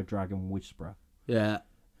Komodo dragon whisperer. Yeah,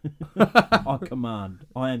 I command.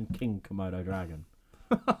 I am King Komodo dragon.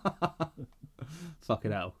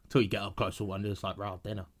 Fucking hell! Till you get up close to one, it's like raw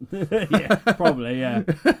dinner. Yeah, probably. Yeah,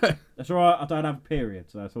 that's all right. I don't have a period,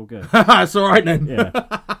 so that's all good. That's all right then. Yeah.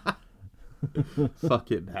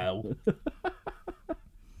 Fucking hell.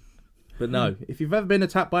 But no, if you've ever been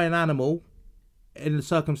attacked by an animal in the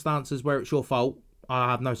circumstances where it's your fault, I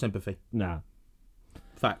have no sympathy. Nah.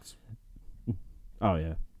 Facts. Oh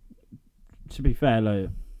yeah. To be fair, like,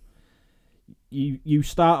 you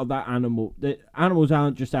startled that animal. The animals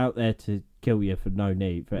aren't just out there to kill you for no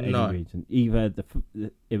need, for any reason. Either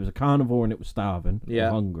it was a carnivore and it was starving, or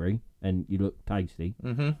hungry, and you looked tasty,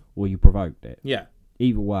 or you provoked it. Yeah.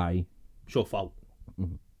 Either way, it's your fault.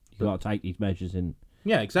 You got to take these measures in.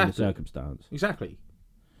 Yeah, exactly. In the circumstance. Exactly.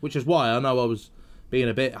 Which is why I know I was being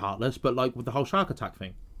a bit heartless, but like with the whole shark attack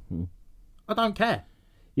thing, I don't care.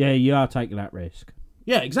 Yeah, you are taking that risk.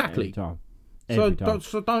 Yeah, exactly. Every time. So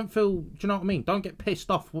don't feel. Do you know what I mean? Don't get pissed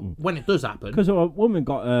off when it does happen. Because a woman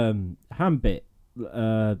got hand bit.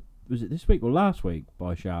 Was it this week or last week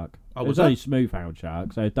by a shark? Oh, it was only smooth hound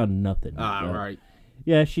shark, so it's done nothing. Right.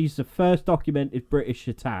 Yeah, she's the first documented British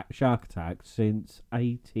shark attack since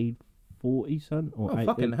 1840 something or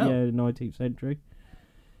fucking hell. 19th century.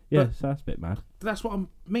 Yeah, so that's a bit mad. That's what I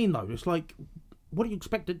mean, though. It's like, what do you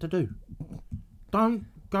expect it to do? Don't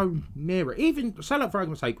go near it. Even, say like for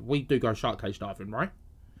argument's sake, we do go shark cage diving, right?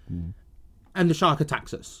 And the shark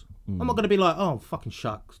attacks us. I'm not going to be like, oh, fucking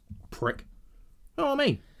shark prick. You know what I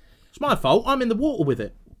mean? It's my fault. I'm in the water with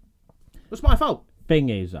it. It's my fault. Thing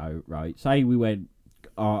is, though, right? Say we went,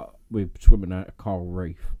 we're swimming at a coral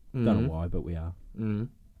reef. Don't know why, but we are. If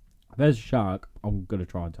there's a shark, I'm going to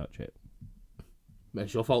try and touch it.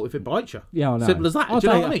 It's your fault if it bites you. Yeah, I know. Simple as that. Do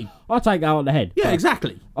you know what I mean? I'll take it out on the head. Yeah,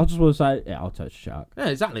 exactly. I just want to say, yeah, I'll touch the shark. Yeah,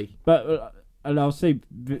 exactly. But and I'll see,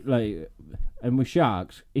 like, and with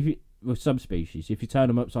sharks, with some species, if you turn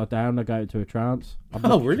them upside down, they go into a trance.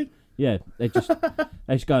 Really? Yeah, they just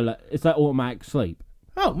go like, it's like automatic sleep.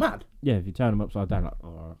 Oh, mad. Yeah, if you turn them upside down, like,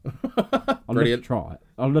 all right. I'd love to try it.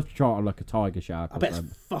 I'd love to try it on like a tiger shark. I bet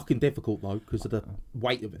it's fucking difficult though because of the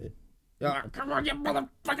weight of it. Come on, you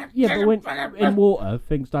motherfucker! Yeah, but when in water,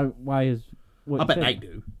 things don't weigh as. I bet they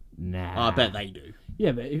do. Nah, I bet they do.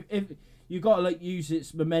 Yeah, but if you got to like use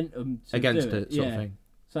its momentum to against do it, sort of thing.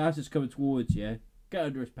 So as it's coming towards you, get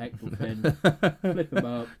under its pectoral fin, flip him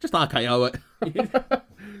up, just RKO it.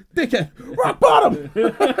 Dickhead, rock bottom.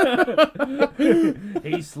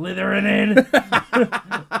 He's slithering in.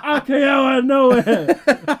 RKO out of nowhere.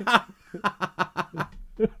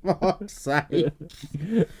 Fuck's sake.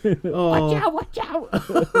 Watch out.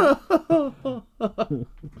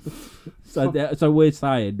 So we're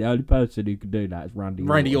saying the only person who can do that is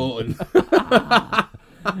Randy Orton.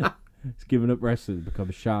 He's given up wrestling to become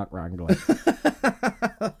a shark wrangler.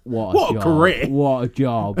 What a career. What a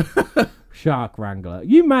job. Shark wrangler.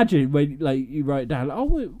 You imagine when like you write down,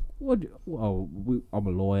 I'm a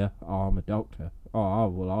lawyer. Oh, I'm a doctor. Oh,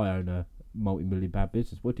 well, I own a multi-million pound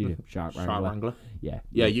business. What do you do? Shark wrangler. Shark wrangler. Yeah.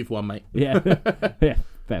 Yeah, you've won, mate. Yeah. Yeah.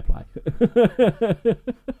 Fair play.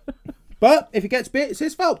 But if he gets bit, it's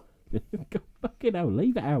his fault. Fucking hell,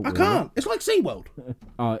 leave it out. I can't. It's like SeaWorld.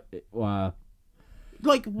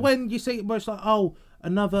 Like when you see where it's like, oh,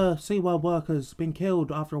 another SeaWorld worker's been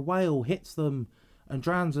killed after a whale hits them and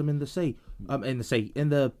drowns them in the sea. In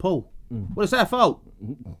the pool. Well, it's their fault.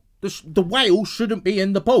 The whale shouldn't be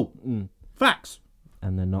in the pool. Facts.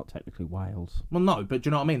 And they're not technically whales. Well, no, but do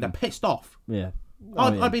you know what I mean? They're pissed off. Yeah.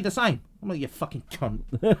 I'd be the same. I'm like, you fucking cunt.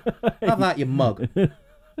 Have that, you mug.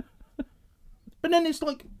 But then it's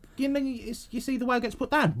like, you see the way it gets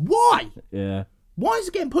put down. Why? Yeah. Why is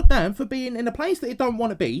it getting put down for being in a place that it don't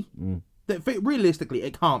want to be? That realistically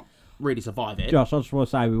it can't really survive it. Josh, I just want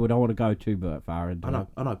to say we don't want to go too far into it.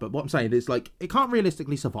 I know, but what I'm saying is like it can't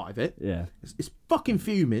realistically survive it. Yeah. It's fucking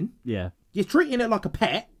fuming. Yeah. You're treating it like a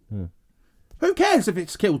pet. Who cares if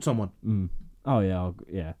it's killed someone? Oh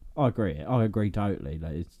yeah, I agree. I agree totally.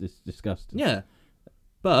 Like it's disgusting. Yeah.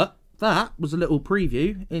 But that was a little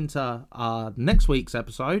preview into our next week's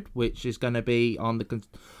episode, which is going to be on the.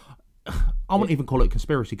 I wouldn't even call it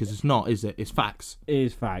conspiracy because it's not, is it? It's facts. It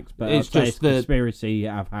is facts, but it's just the conspiracy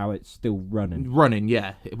of how it's still running. Running,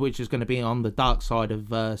 yeah. Which is going to be on the dark side of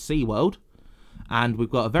SeaWorld. And we've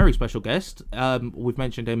got a very special guest. We've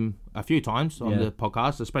mentioned him a few times on the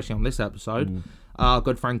podcast, especially on this episode. Our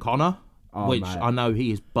good friend Connor, which mate. I know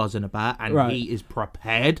he is buzzing about, and he is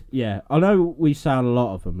prepared. Yeah, I know we sound a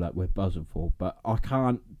lot of them like we're buzzing for, but I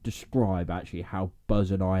can't describe actually how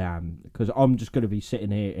buzzing I am, because I'm just going to be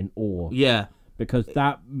sitting here in awe. Yeah. Because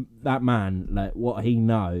that man, like what he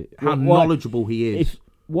knows, how knowledgeable he is.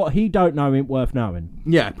 What he don't know ain't worth knowing.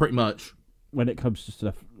 Yeah, pretty much. When it comes to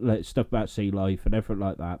stuff about sea life and everything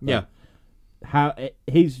like that. But yeah. How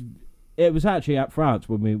it was actually at France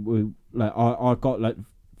when we like I got like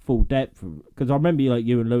full depth, because I remember like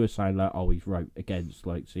you and Lewis saying like, oh, he's wrote against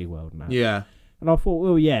like SeaWorld and that. Yeah. And I thought,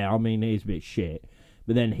 well, yeah, I mean, he's a bit shit.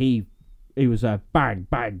 But then he was a bang,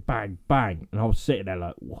 bang, bang, bang, and I was sitting there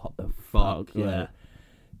like, what the fuck? Yeah.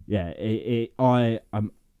 Yeah. I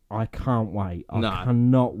can't wait. I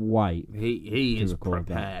cannot wait. He is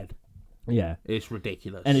prepared. That. Yeah, it's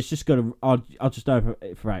ridiculous, and it's just gonna. I'll just know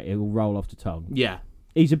for it. It will roll off the tongue. Yeah,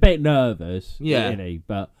 he's a bit nervous. Yeah, isn't he?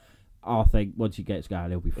 But I think once he gets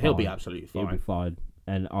going, he'll be fine. He'll be absolutely fine. He'll be fine,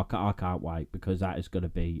 and I can't wait, because that is going to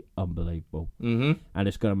be unbelievable. And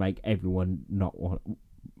it's going to make everyone not want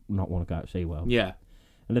to go to SeaWorld. Yeah,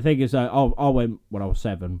 and the thing is, I went when I was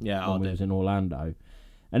 7. Yeah, when I was in Orlando.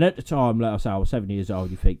 And at the time, like I say, I was 7 years old.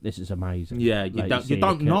 You think this is amazing? Yeah, you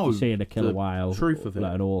don't know. You're seeing a killer whale, truth of it,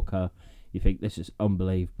 like an orca. You think this is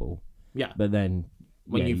unbelievable. Yeah, but then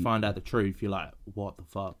when you find out the truth, you're like, what the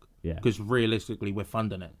fuck? Yeah, because realistically, we're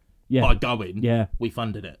funding it. Yeah, by going. Yeah, we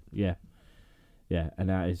funded it. Yeah, yeah, and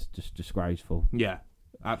that is just disgraceful. Yeah,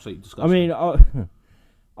 absolutely disgusting.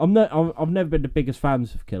 I mean, I've never been the biggest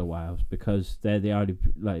fans of killer whales, because they're the only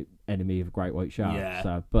like enemy of great white sharks. Yeah.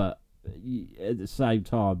 So, but at the same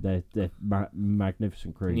time, they're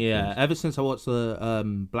magnificent creatures. Yeah, ever since I watched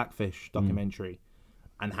the Blackfish documentary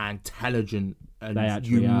and how intelligent and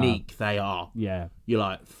unique they are. Yeah. You're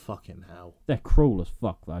like, fucking hell. They're cruel as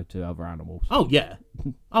fuck, though, to other animals. Oh, yeah.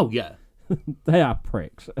 Oh, yeah. They are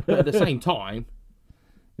pricks. But at the same time,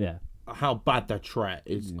 yeah, how bad they're treated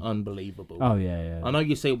is unbelievable. Oh, yeah. I know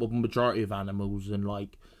you see it with the majority of animals and,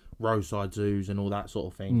 like, roadside zoos and all that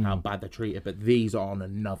sort of thing, how bad they're treated, but these are on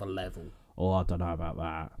another level. Oh, I don't know about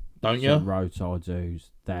that. Don't you? Some roadside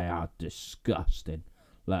zoos, they are disgusting.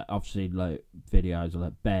 Like, I've seen like videos of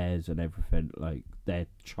like bears and everything. Like, they're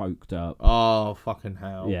choked up. Oh, fucking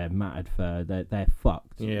hell! Yeah, matted fur. They're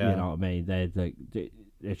fucked. Yeah, you know what I mean.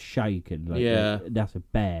 They're shaking. Like, yeah, that's a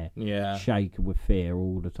bear. Yeah, shaking with fear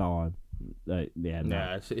all the time.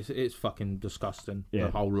 Yeah, it's fucking disgusting. Yeah.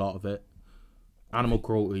 The whole lot of it. Animal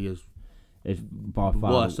cruelty is by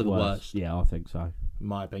far worst of the worst. Yeah, I think so. In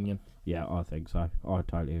my opinion. Yeah, I think so. I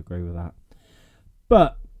totally agree with that.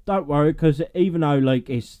 But don't worry, because even though like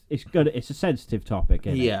it's good, it's a sensitive topic.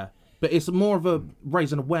 Isn't it? But it's more of a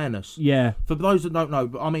raising awareness. Yeah. For those that don't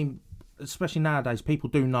know, I mean, especially nowadays, people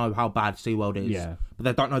do know how bad SeaWorld is. Yeah. But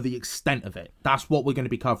they don't know the extent of it. That's what we're going to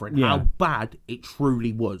be covering. Yeah. How bad it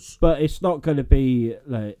truly was. But it's not going to be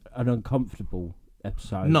like an uncomfortable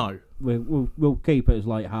episode. No. We'll keep it as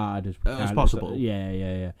light-hearted as possible.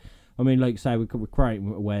 Yeah. I mean, like say we're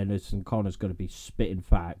creating awareness, and Connor's going to be spitting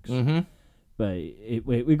facts. Mm-hmm. But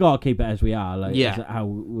we got to keep it as we are, like how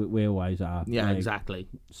we always are. Yeah, like, exactly.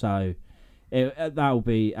 So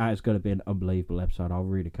that is going to be an unbelievable episode. I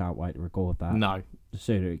really can't wait to record that. No, the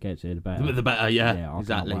sooner it gets here, the better. The better, yeah I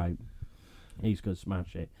exactly. Can't wait. He's going to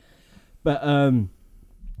smash it. But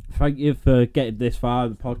thank you for getting this far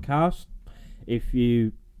in the podcast. If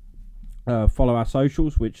you follow our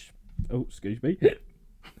socials, which excuse me,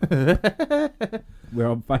 we're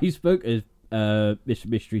on Facebook as Mr.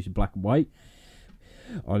 Mysteries in Black and White.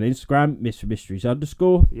 On Instagram, Mr. Mysteries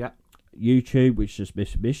 _. Yeah. YouTube, which is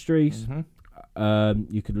Mr. Mysteries.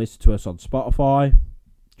 Mm-hmm. You can listen to us on Spotify.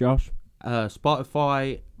 Josh?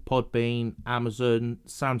 Spotify, Podbean, Amazon,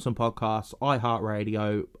 Samsung Podcasts,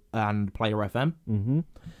 iHeartRadio, and Player FM. Mm-hmm.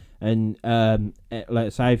 And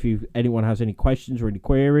let's say if anyone has any questions or any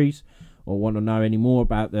queries, or want to know any more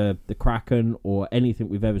about the Kraken or anything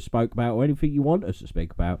we've ever spoke about or anything you want us to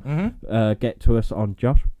speak about, get to us on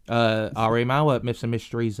Josh. Our email at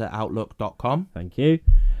mythsandmysteries@outlook.com. Thank you.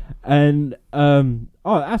 And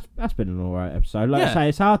that's been an alright episode. Like I say,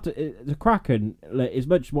 it's hard to the Kraken. Like, as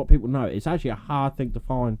much as what people know, it's actually a hard thing to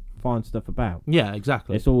find stuff about. Yeah,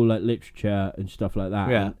 exactly. It's all like literature and stuff like that.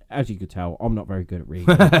 Yeah. And as you could tell, I'm not very good at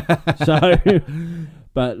reading. So,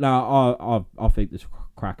 but no, I think this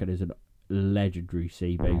Kraken is a legendary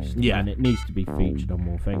sea beast. Yeah, and it needs to be featured on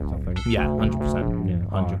more things, I think. Yeah, 100%. Yeah,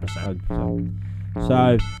 100%. 100%.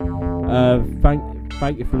 So,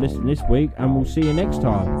 thank you for listening this week, and we'll see you next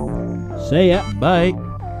time. See ya. Bye.